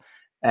example,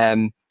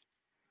 um,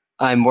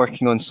 I'm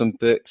working on some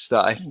books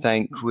that I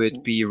think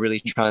would be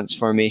really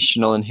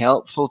transformational and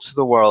helpful to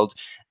the world.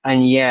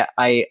 And yet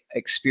I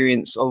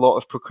experience a lot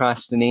of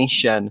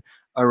procrastination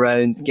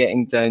around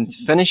getting down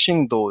to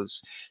finishing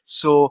those.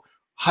 So,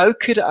 how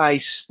could I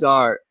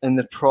start in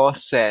the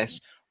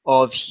process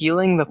of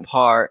healing the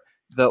part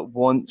that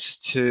wants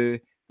to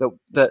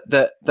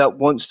that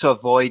wants to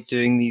avoid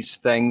doing these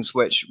things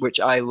which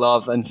I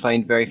love and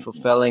find very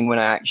fulfilling when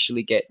I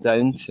actually get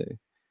down to?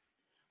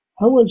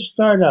 I would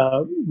start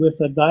out with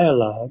a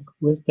dialogue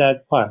with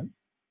that part,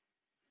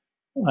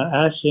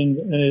 asking.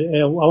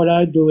 What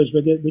I do is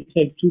we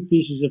take two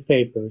pieces of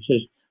paper. It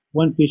says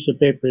one piece of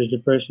paper is the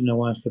person who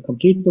wants to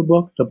complete the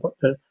book,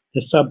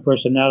 the sub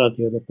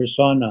personality or the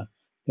persona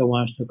that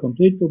wants to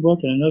complete the book,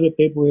 and another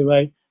paper we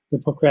write the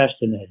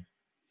procrastinator.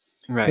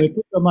 And we Right.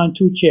 put them on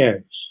two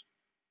chairs.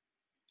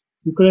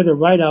 You could either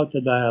write out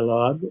the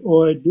dialogue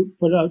or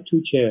put out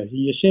two chairs. And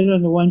you sit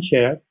on the one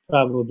chair,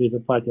 probably the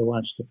part that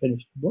wants to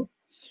finish the book.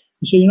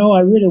 You say, I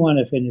really want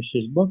to finish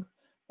this book.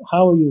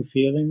 How are you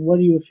feeling? What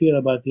do you feel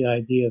about the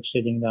idea of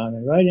sitting down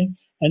and writing?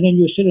 And then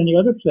you sit in the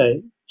other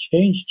place,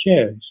 change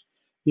chairs.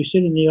 You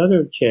sit in the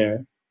other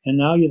chair, and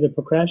now you're the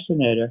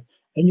procrastinator,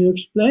 and you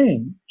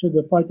explain to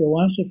the part that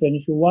wants to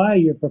finish why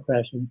you're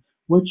procrastinating,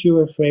 what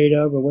you're afraid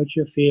of, or what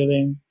you're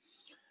feeling.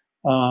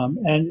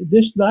 And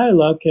this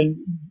dialogue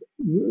can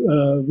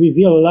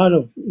reveal a lot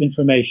of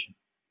information.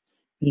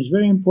 And it's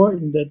very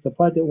important that the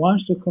part that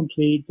wants to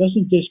complete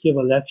doesn't just give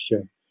a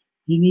lecture.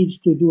 He needs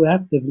to do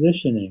active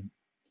listening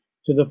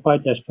to the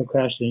part that's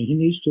procrastinating. He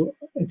needs to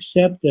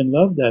accept and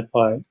love that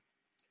part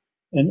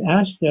and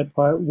ask that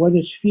part what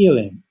it's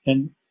feeling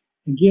and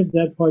give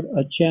that part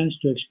a chance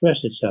to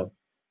express itself,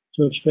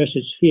 to express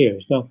its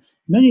fears. Now,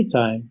 many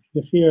times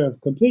the fear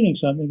of completing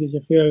something is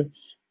the fear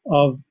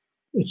of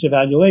its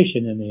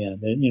evaluation in the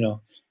end. And,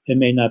 it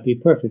may not be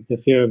perfect, the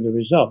fear of the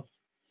result,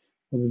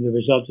 whether the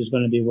result is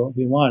going to be what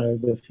we want, or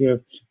the fear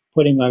of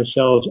putting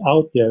ourselves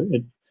out there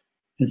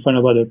in front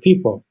of other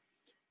people.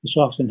 This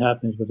often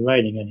happens with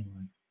writing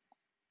anyway,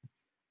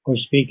 or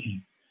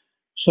speaking.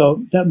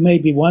 So that may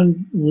be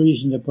one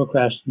reason the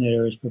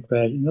procrastinator is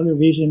procrastinating. Another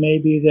reason may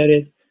be that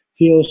it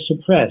feels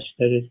suppressed,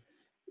 that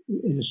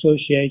it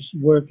associates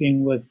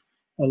working with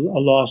a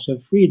loss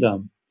of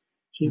freedom.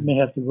 So you may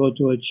have to go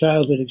to a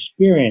childhood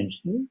experience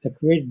that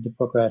created the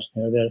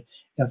procrastinator, that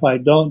if I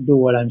don't do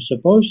what I'm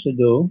supposed to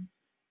do,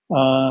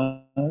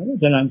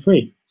 then I'm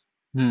free.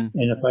 Hmm.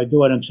 And if I do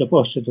what I'm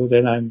supposed to do,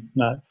 then I'm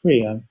not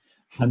free.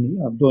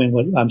 I'm doing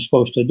what I'm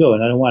supposed to do,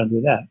 and I don't want to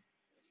do that.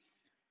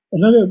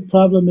 Another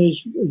problem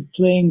is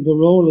playing the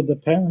role of the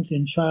parent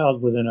and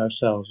child within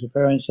ourselves. The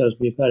parent says,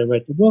 we've got to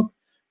write the book.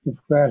 The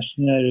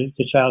procrastinator,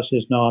 the child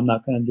says, no, I'm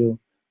not going to do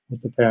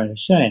what the parent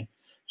is saying.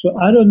 So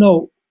I don't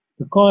know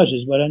the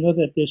causes, but I know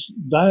that this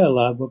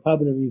dialogue will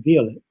probably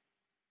reveal it.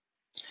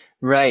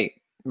 Right,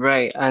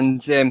 right.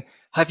 And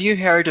have you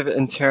heard of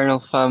internal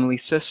family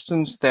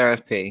systems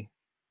therapy?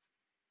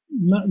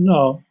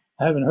 No,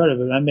 I haven't heard of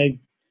it.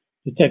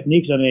 The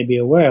techniques I may be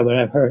aware of,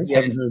 but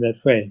Yes, haven't heard that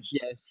phrase.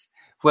 yes.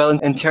 Well,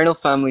 internal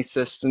family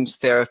systems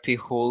therapy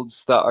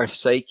holds that our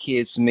psyche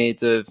is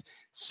made of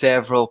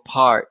several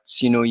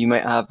parts. You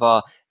might have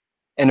a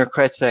inner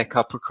critic,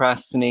 a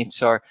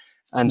procrastinator,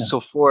 and Yeah. so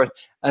forth.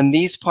 And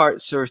these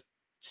parts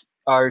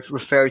are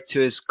referred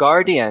to as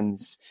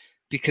guardians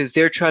because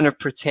they're trying to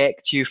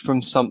protect you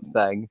from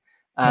something.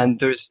 Yeah. And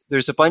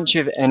there's a bunch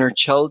of inner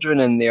children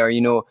in there,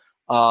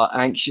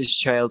 anxious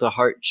child, a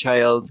hurt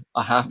child,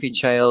 a happy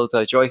child,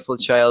 a joyful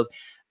child.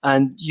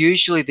 And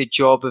usually the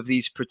job of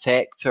these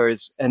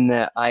protectors in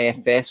the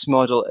IFS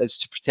model is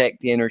to protect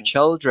the inner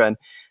children.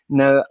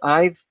 Now,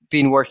 I've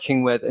been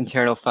working with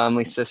internal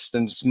family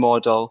systems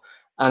model,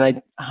 and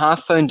I have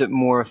found it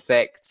more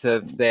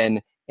effective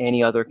than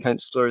any other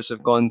counselors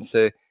have gone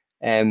to.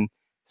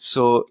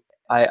 So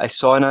I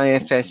saw an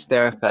IFS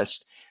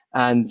therapist,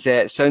 and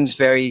it sounds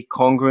very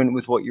congruent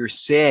with what you're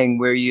saying,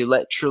 where you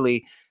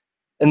literally,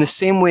 in the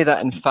same way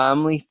that in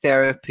family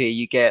therapy,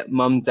 you get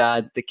mum,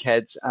 dad, the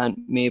kids, Aunt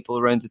Mabel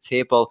around the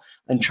table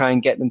and try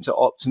and get them to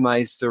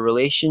optimize their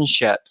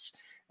relationships.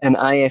 In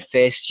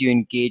IFS, you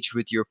engage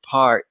with your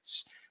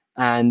parts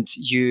and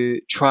you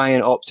try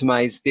and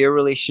optimize their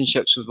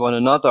relationships with one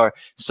another.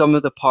 Some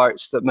of the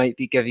parts that might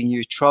be giving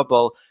you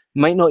trouble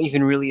might not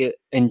even really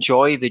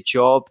enjoy the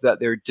job that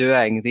they're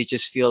doing. They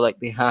just feel like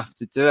they have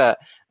to do it.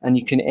 And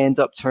you can end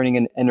up turning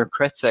an inner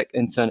critic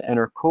into an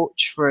inner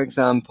coach, for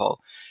example.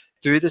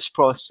 Through this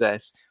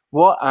process,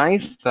 what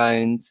I've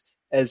found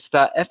is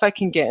that if I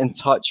can get in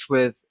touch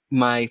with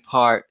my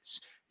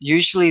parts,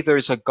 usually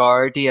there's a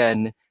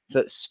guardian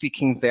that's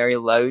speaking very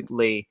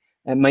loudly.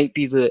 It might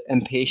be the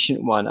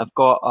impatient one. I've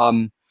got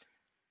an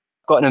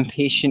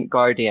impatient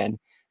guardian,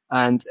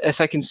 and if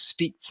I can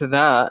speak to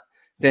that,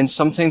 then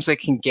sometimes I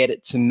can get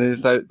it to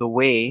move out the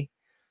way,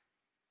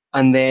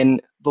 and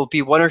then there'll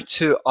be one or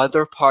two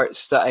other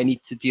parts that I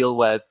need to deal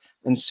with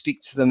and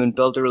speak to them and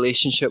build a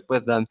relationship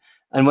with them.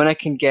 And when I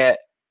can get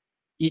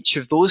each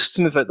of those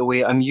to move out the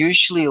way, I'm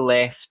usually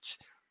left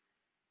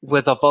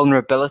with a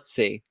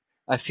vulnerability.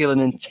 I feel an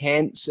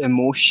intense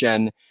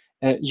emotion,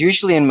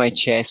 usually in my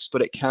chest,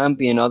 but it can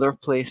be in other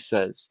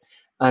places.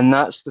 And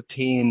that's the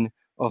pain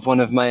of one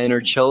of my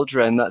inner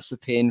children. That's the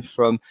pain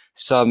from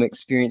some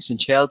experience in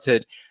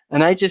childhood.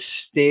 And I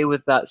just stay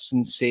with that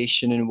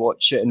sensation and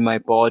watch it in my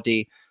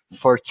body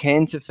for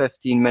 10 to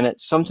 15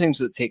 minutes. Sometimes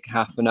it'll take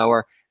half an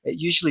hour. It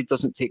usually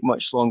doesn't take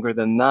much longer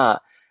than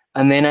that.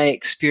 And then I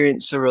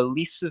experience a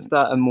release of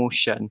that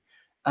emotion,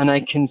 and I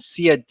can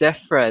see a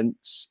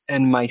difference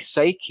in my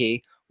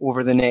psyche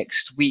over the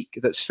next week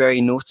that's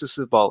very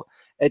noticeable.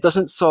 It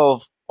doesn't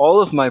solve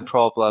all of my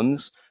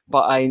problems,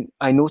 but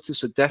I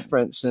notice a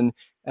difference. And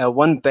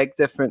one big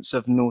difference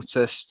I've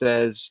noticed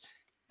is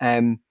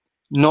um,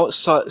 not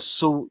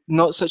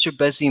such a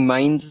busy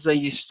mind as I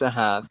used to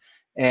have.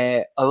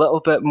 A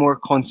little bit more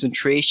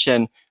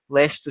concentration,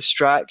 less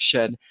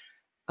distraction.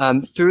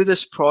 Through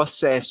this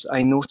process,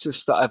 I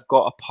noticed that I've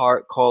got a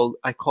part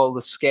I call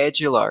the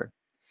scheduler.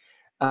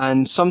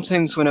 And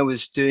sometimes when I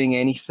was doing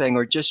anything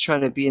or just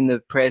trying to be in the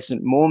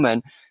present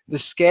moment, the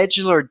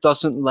scheduler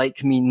doesn't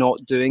like me not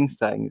doing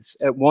things.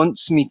 It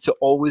wants me to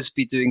always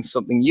be doing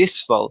something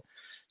useful.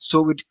 So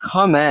it would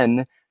come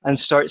in and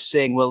start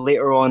saying, well,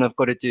 later on, I've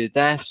got to do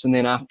this. And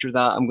then after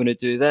that, I'm going to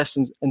do this,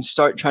 and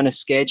start trying to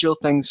schedule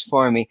things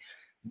for me.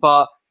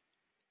 But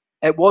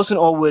it wasn't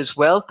always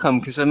welcome,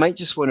 because I might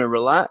just want to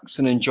relax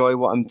and enjoy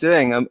what I'm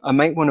doing. I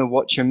might want to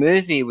watch a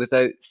movie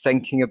without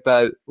thinking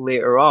about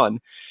later on.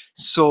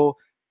 So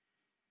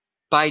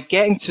by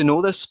getting to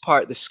know this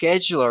part, the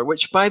scheduler,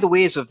 which by the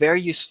way is a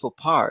very useful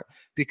part,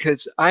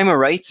 because I'm a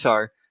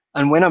writer,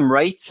 and when I'm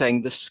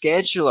writing, the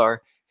scheduler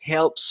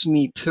helps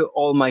me put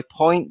all my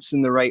points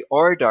in the right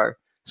order.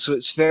 So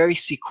it's very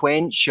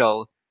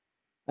sequential,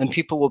 and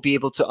people will be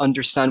able to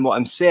understand what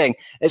I'm saying.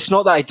 It's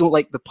not that I don't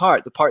like the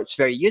part's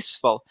very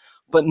useful,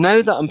 but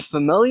now that I'm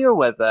familiar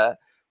with it,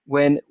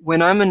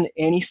 when I'm in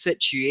any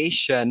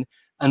situation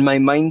and my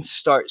mind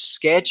starts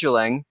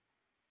scheduling,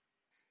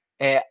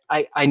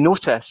 I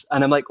notice,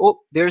 and I'm like, oh,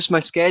 there's my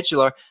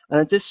scheduler.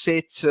 And I just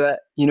say to it,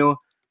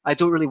 I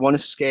don't really want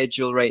to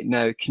schedule right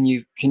now. Can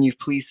you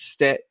please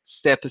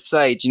step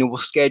aside? We'll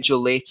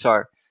schedule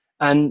later.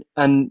 And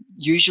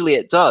usually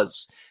it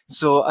does.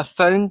 So I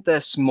found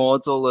this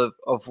model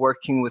of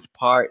working with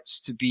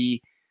parts to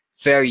be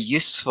very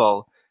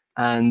useful.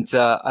 And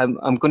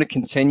I'm going to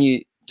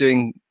continue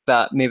doing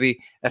that.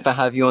 Maybe if I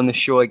have you on the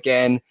show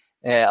again,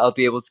 I'll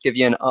be able to give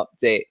you an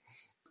update.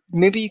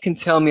 Maybe you can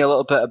tell me a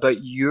little bit about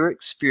your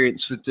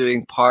experience with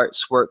doing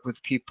parts work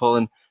with people,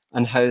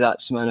 and how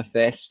that's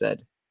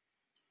manifested.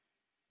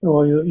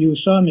 Well, you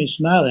saw me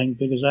smiling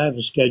because I have a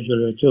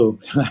scheduler too.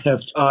 I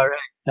have to All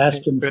ask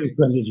right, him right,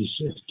 frequently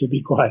to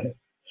be quiet.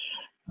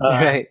 Uh,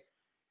 right,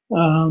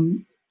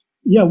 um,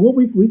 yeah, what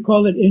we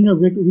call it inner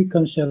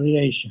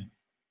reconciliation.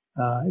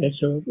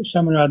 It's a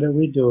seminar that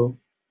we do.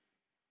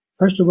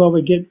 First of all,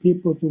 we get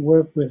people to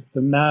work with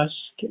the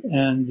mask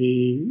and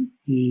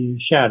the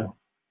shadow,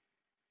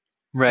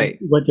 right.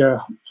 what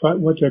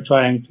they're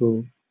trying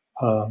to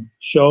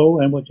show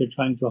and what they're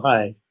trying to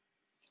hide,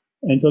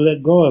 and to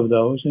let go of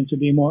those and to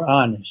be more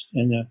honest.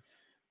 And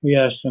we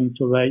ask them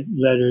to write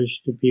letters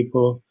to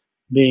people,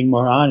 being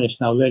more honest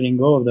now, letting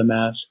go of the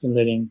mask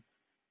and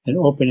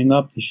opening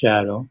up the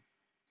shadow.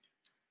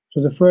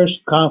 So the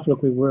first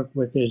conflict we work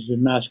with is the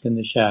mask and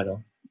the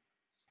shadow.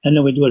 And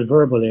then we do it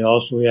verbally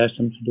also. We ask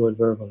them to do it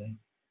verbally,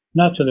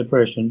 not to the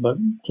person, but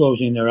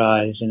closing their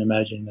eyes and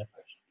imagining that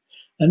person.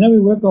 And then we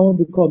work on what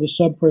we call the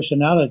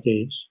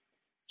subpersonalities,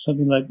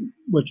 something like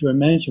what you were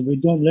mentioning. We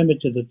don't limit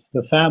to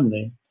the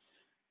family.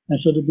 And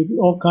so there'll be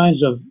all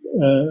kinds of,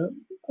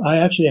 I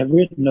actually have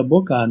written a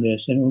book on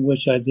this in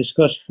which I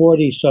discuss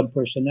 40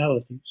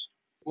 subpersonalities.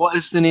 What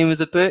is the name of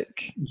the book?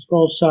 It's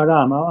called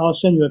Saram. I'll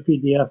send you a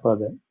PDF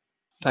of it.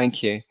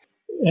 Thank you.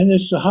 And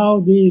it's how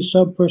these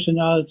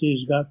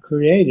subpersonalities got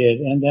created,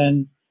 and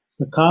then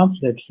the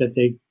conflicts that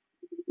they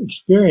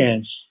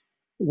experience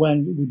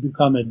when we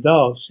become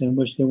adults, in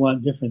which they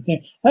want different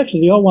things.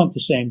 Actually, they all want the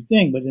same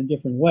thing, but in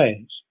different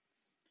ways.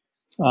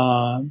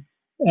 And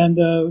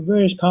the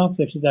various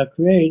conflicts that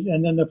creates,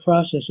 and then the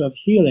process of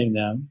healing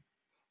them,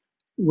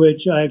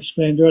 which I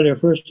explained earlier.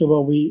 First of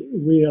all,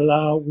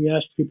 we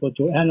ask people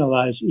to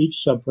analyze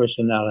each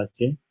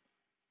subpersonality,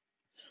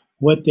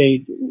 what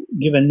they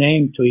give a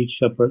name to each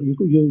subper.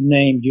 You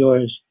named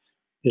yours,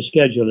 the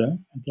scheduler,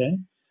 okay?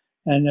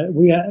 And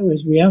we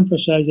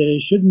emphasize that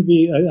it shouldn't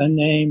be a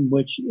name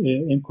which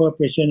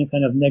incorporates any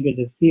kind of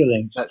negative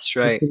feelings. That's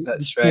right.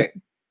 That's right.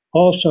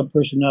 All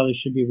subpersonalities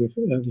should be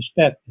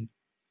respected.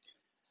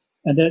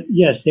 And that,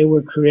 yes, they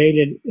were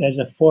created as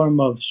a form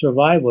of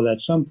survival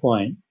at some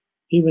point,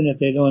 even if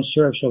they don't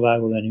serve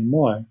survival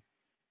anymore.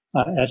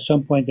 At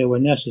some point, they were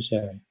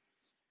necessary.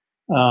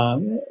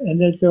 And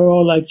that they're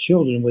all like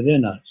children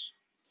within us.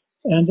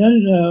 And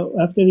then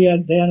after they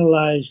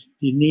analyze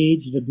the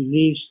needs, the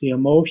beliefs, the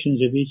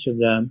emotions of each of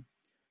them,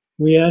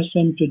 we ask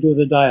them to do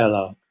the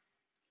dialogue.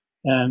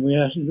 And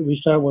we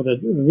start with a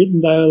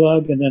written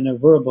dialogue and then a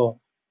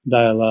verbal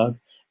dialogue.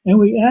 And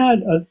we add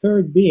a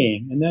third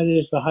being, and that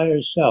is the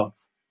higher self.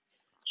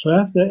 So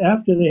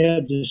after they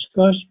had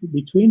discussed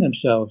between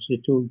themselves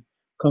the two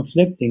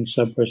conflicting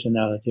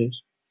subpersonalities,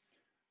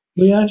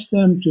 we ask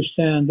them to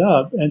stand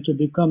up and to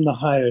become the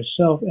higher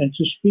self and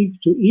to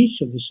speak to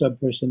each of the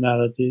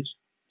subpersonalities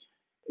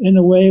in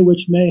a way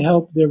which may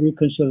help their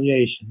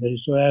reconciliation. That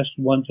is, to ask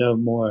one to have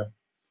more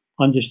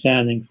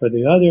understanding for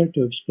the other,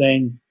 to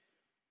explain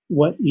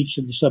what each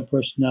of the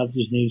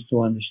subpersonalities needs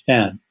to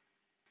understand.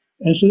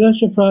 And so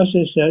that's a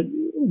process that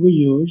we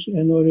use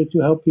in order to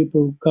help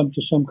people come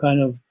to some kind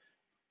of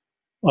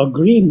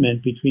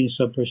agreement between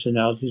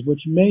subpersonalities,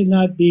 which may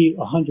not be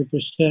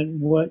 100%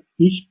 what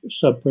each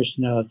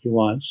subpersonality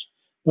wants,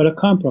 but a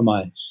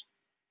compromise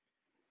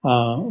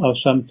of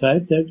some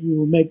type that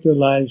will make their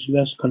lives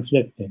less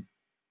conflicting.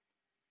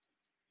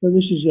 So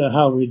this is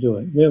how we do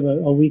it. We have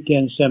a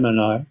weekend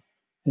seminar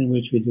in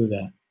which we do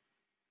that.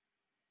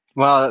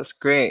 Wow, that's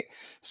great.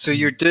 So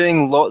you're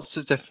doing lots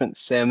of different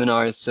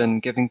seminars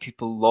and giving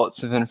people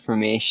lots of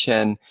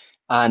information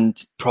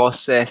and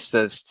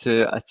processes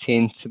to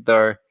attain to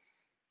their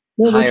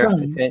Well, we're higher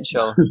trying.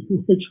 potential.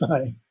 We're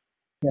trying.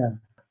 Yeah.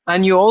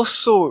 And you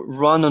also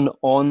run an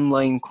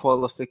online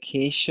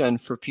qualification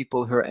for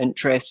people who are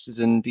interested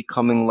in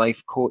becoming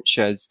life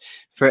coaches.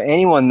 For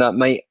anyone that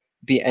might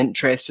be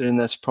interested in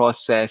this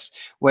process,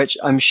 which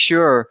I'm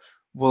sure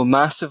will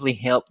massively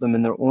help them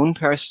in their own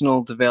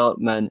personal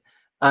development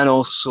and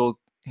also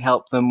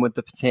help them with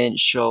the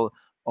potential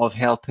of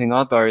helping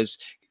others.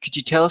 Could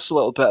you tell us a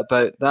little bit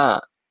about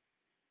that?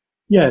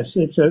 Yes,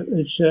 it's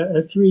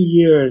a 3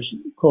 years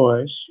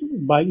course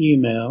by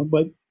email,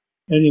 but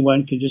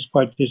anyone can just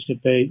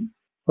participate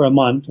for a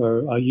month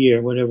or a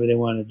year, whatever they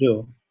want to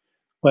do.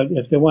 But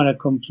if they want to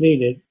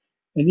complete it,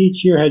 and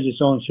each year has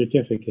its own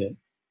certificate.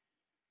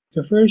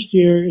 The first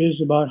year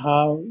is about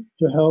how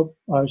to help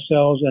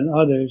ourselves and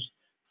others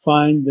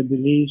find the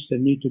beliefs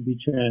that need to be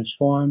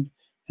transformed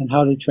and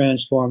how to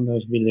transform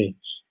those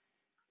beliefs.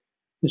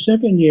 The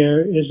second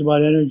year is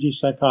about energy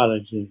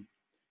psychology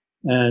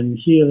and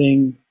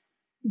healing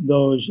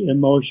those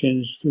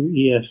emotions through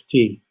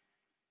EFT.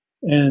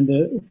 And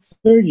the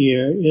third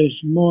year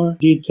is more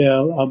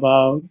detail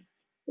about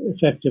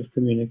effective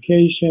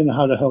communication,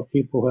 how to help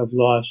people who have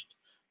lost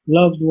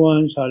loved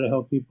ones, how to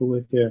help people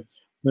with their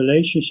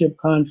relationship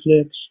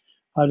conflicts,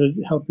 how to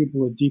help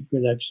people with deep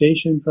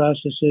relaxation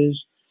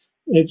processes.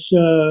 It's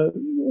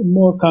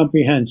more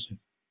comprehensive.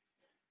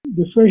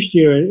 The first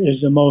year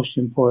is the most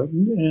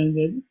important,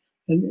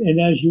 and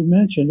as you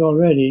mentioned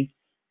already,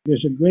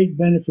 there's a great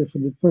benefit for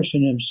the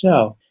person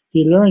himself.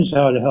 He learns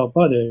how to help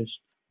others,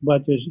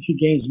 but he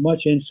gains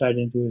much insight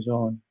into his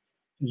own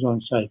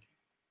psyche.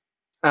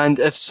 And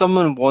if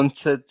someone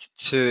wanted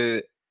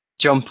to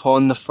jump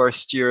on the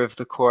first year of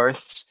the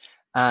course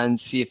and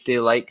see if they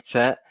liked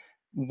it,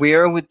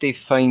 where would they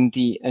find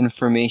the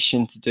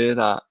information to do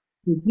that?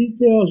 The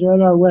details are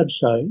on our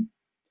website,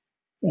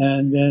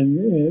 and then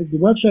the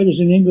website is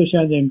in English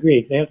and in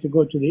Greek. They have to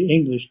go to the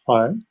English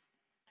part,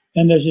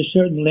 and there's a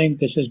certain link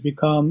that says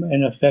 "Become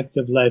an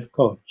Effective Life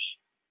Coach."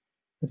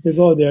 If they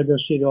go there, they'll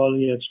see all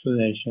the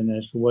explanation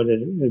as to what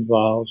it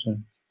involves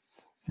and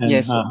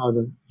Yes, how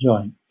to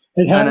join.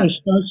 and It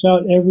starts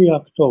out every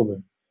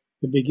October,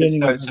 the it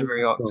beginning of starts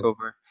every every October.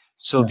 October.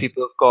 So Yeah.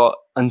 people have got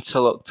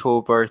until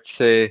October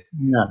to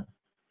Yeah.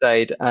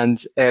 decide. And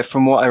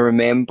from what I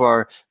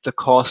remember, the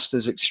cost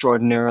is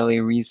extraordinarily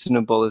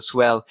reasonable as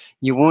well.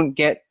 You won't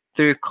get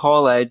through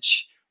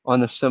college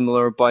on a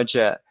similar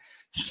budget.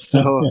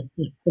 So,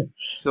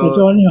 It's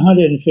so only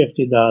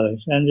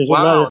 $150, and there's a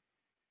lot wow. of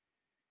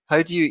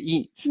How do you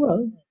eat?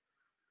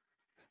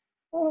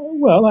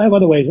 well, I have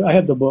other ways. I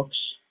have the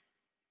books.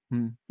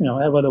 Hmm.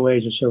 I have other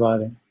ways of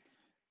surviving.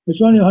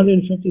 It's only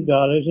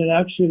 $150, and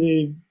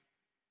actually,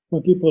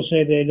 when people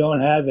say they don't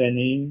have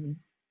any,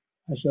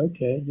 I say,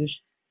 okay,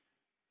 just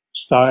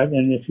start,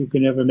 and if you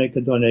can ever make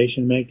a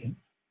donation, make it.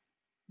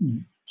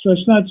 So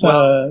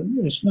Well,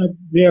 it's not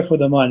there for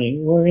the money.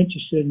 We're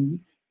interested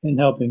in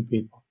helping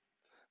people.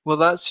 well,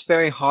 that's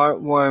very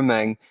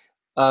heartwarming.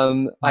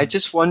 I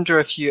just wonder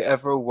if you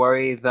ever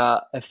worry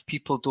that if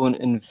people don't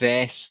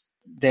invest,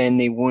 then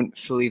they won't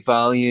fully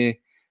value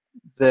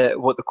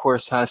what the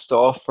course has to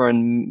offer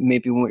and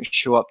maybe won't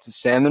show up to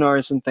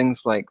seminars and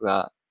things like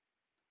that.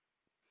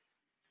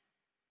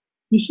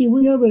 You see,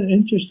 we have an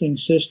interesting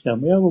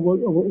system. We have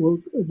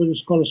what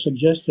is called a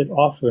suggested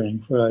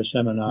offering for our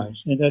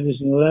seminars, and that is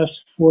in the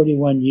last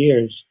 41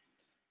 years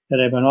that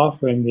I've been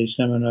offering these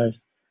seminars.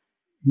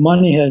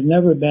 Money has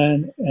never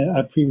been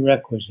a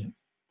prerequisite.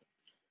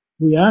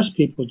 We ask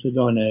people to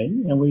donate,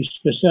 and we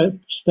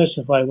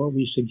specify what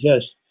we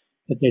suggest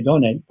that they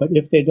donate. But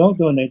if they don't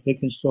donate, they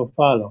can still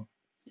follow.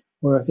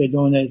 Or if they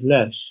donate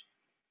less,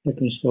 they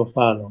can still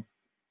follow.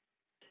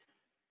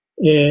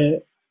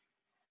 Uh,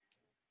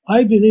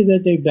 I believe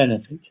that they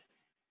benefit,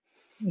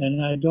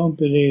 and I don't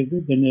believe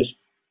in this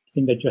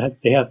thing that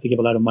they have to give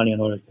a lot of money in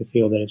order to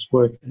feel that it's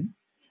worth it.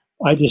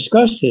 I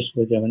discussed this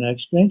with them and I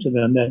explained to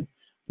them that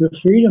the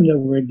freedom that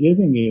we're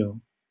giving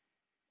you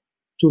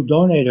to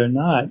donate or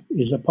not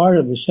is a part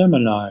of the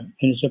seminar,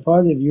 and it's a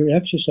part of your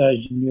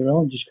exercising your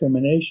own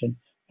discrimination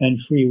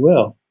and free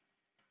will.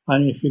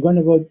 And if you're going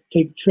to go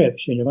take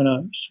trips and you're going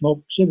to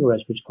smoke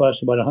cigarettes, which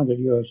cost about 100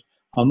 euros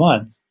a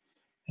month,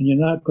 and you're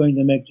not going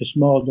to make the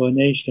small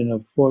donation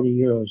of 40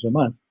 euros a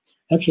month.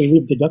 Actually,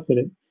 we've deducted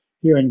it.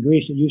 Here in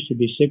Greece, it used to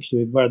be 60.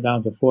 We brought it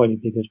down to 40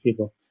 because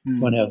people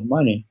don't have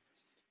money.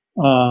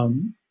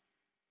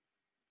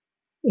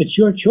 It's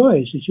your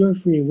choice. It's your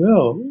free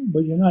will,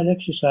 but you're not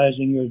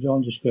exercising your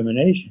own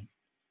discrimination.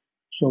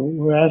 So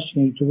we're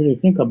asking you to really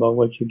think about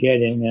what you're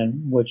getting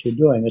and what you're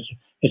doing.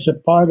 It's a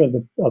part of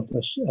the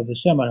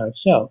seminar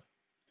itself.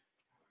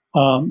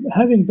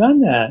 Having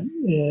done that,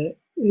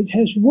 it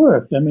has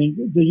worked. I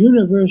mean, the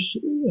universe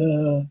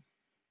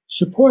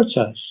supports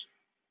us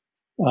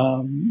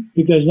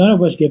because none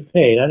of us get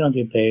paid. I don't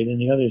get paid, and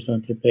the others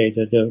don't get paid.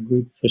 The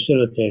group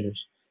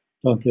facilitators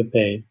don't get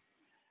paid.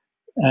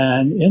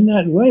 And in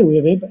that way, we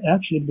have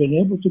actually been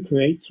able to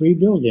create 3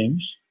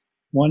 buildings.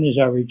 One is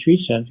our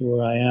retreat center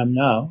where I am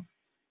now,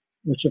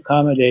 which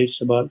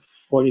accommodates about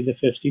 40 to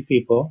 50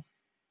 people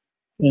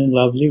in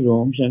lovely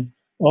rooms, and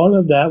all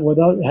of that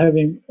without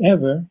having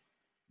ever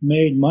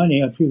made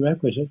money a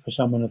prerequisite for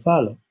someone to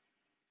follow.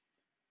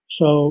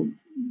 So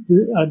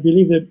I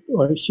believe that,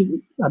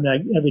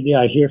 every day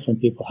I hear from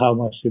people how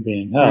much they're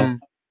being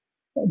helped,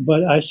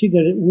 but I see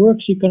that it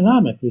works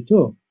economically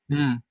too.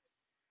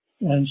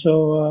 And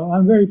so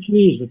I'm very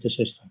pleased with the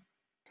system.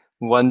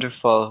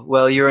 Wonderful.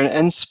 Well, you're an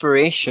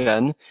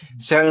inspiration,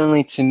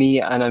 certainly to me,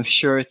 and I'm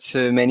sure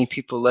to many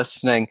people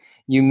listening.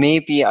 You may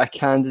be a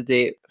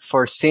candidate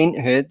for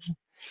sainthood.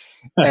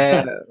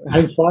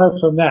 I'm far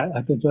from that,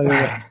 I can tell you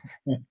that.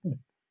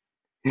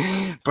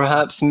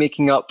 Perhaps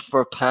making up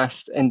for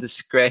past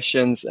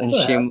indiscretions and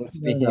shameless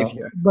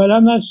behavior. But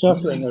I'm not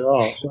suffering at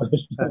all. So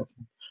I'm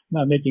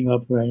not making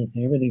up for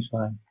anything. Everything's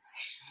fine.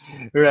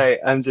 Right,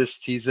 I'm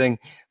just teasing.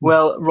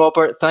 Well,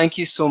 Robert, thank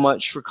you so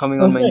much for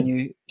coming on my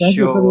new show. Thank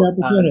you for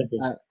the opportunity.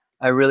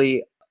 I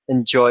really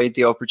enjoyed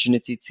the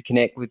opportunity to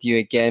connect with you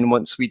again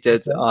once we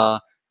did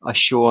a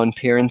show on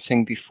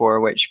parenting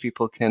before, which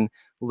people can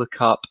look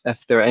up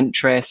if they're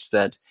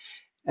interested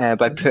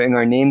by putting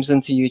our names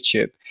into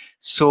YouTube.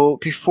 So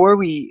before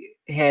we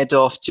head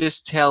off,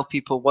 just tell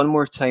people one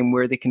more time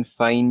where they can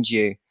find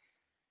you.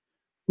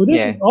 Well,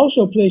 they can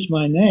also place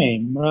my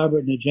name,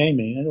 Robert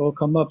Najamy, and it will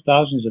come up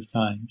thousands of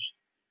times.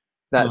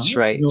 That's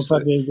right. You'll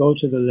probably go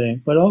to the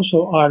link. But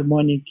also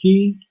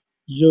Armoniki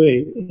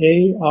Zui,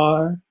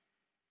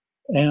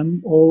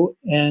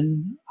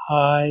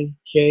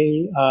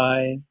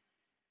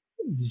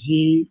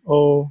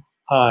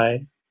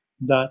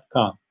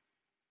 ARMONIKIZOI.com.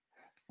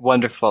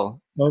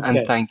 Wonderful. Okay.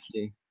 And thank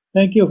you.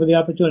 Thank you for the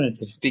opportunity.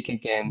 Speak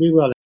again. Be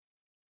well.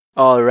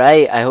 All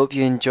right, I hope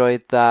you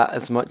enjoyed that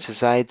as much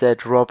as I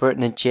did. Robert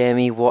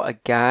Najamy, what a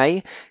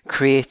guy,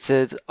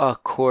 created a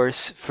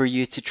course for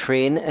you to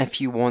train if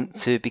you want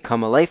to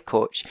become a life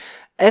coach.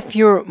 If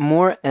you're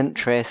more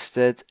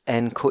interested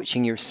in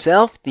coaching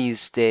yourself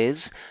these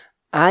days,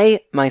 I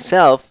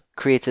myself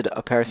created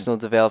a personal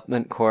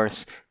development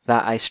course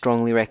that I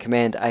strongly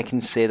recommend. I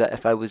can say that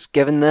if I was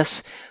given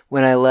this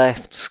when I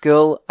left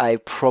school, I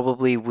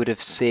probably would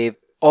have saved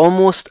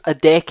almost a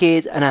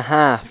decade and a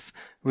half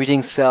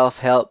reading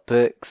self-help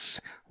books,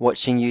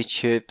 watching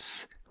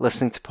YouTubes,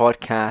 listening to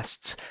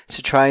podcasts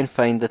to try and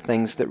find the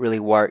things that really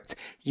worked.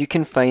 You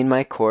can find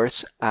my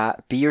course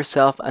at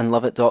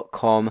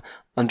beyourselfandloveit.com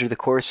under the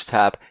course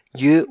tab.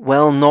 You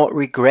will not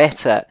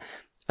regret it.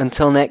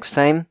 Until next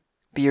time,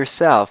 be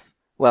yourself.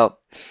 Well,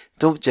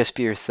 don't just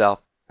be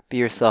yourself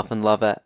and love it.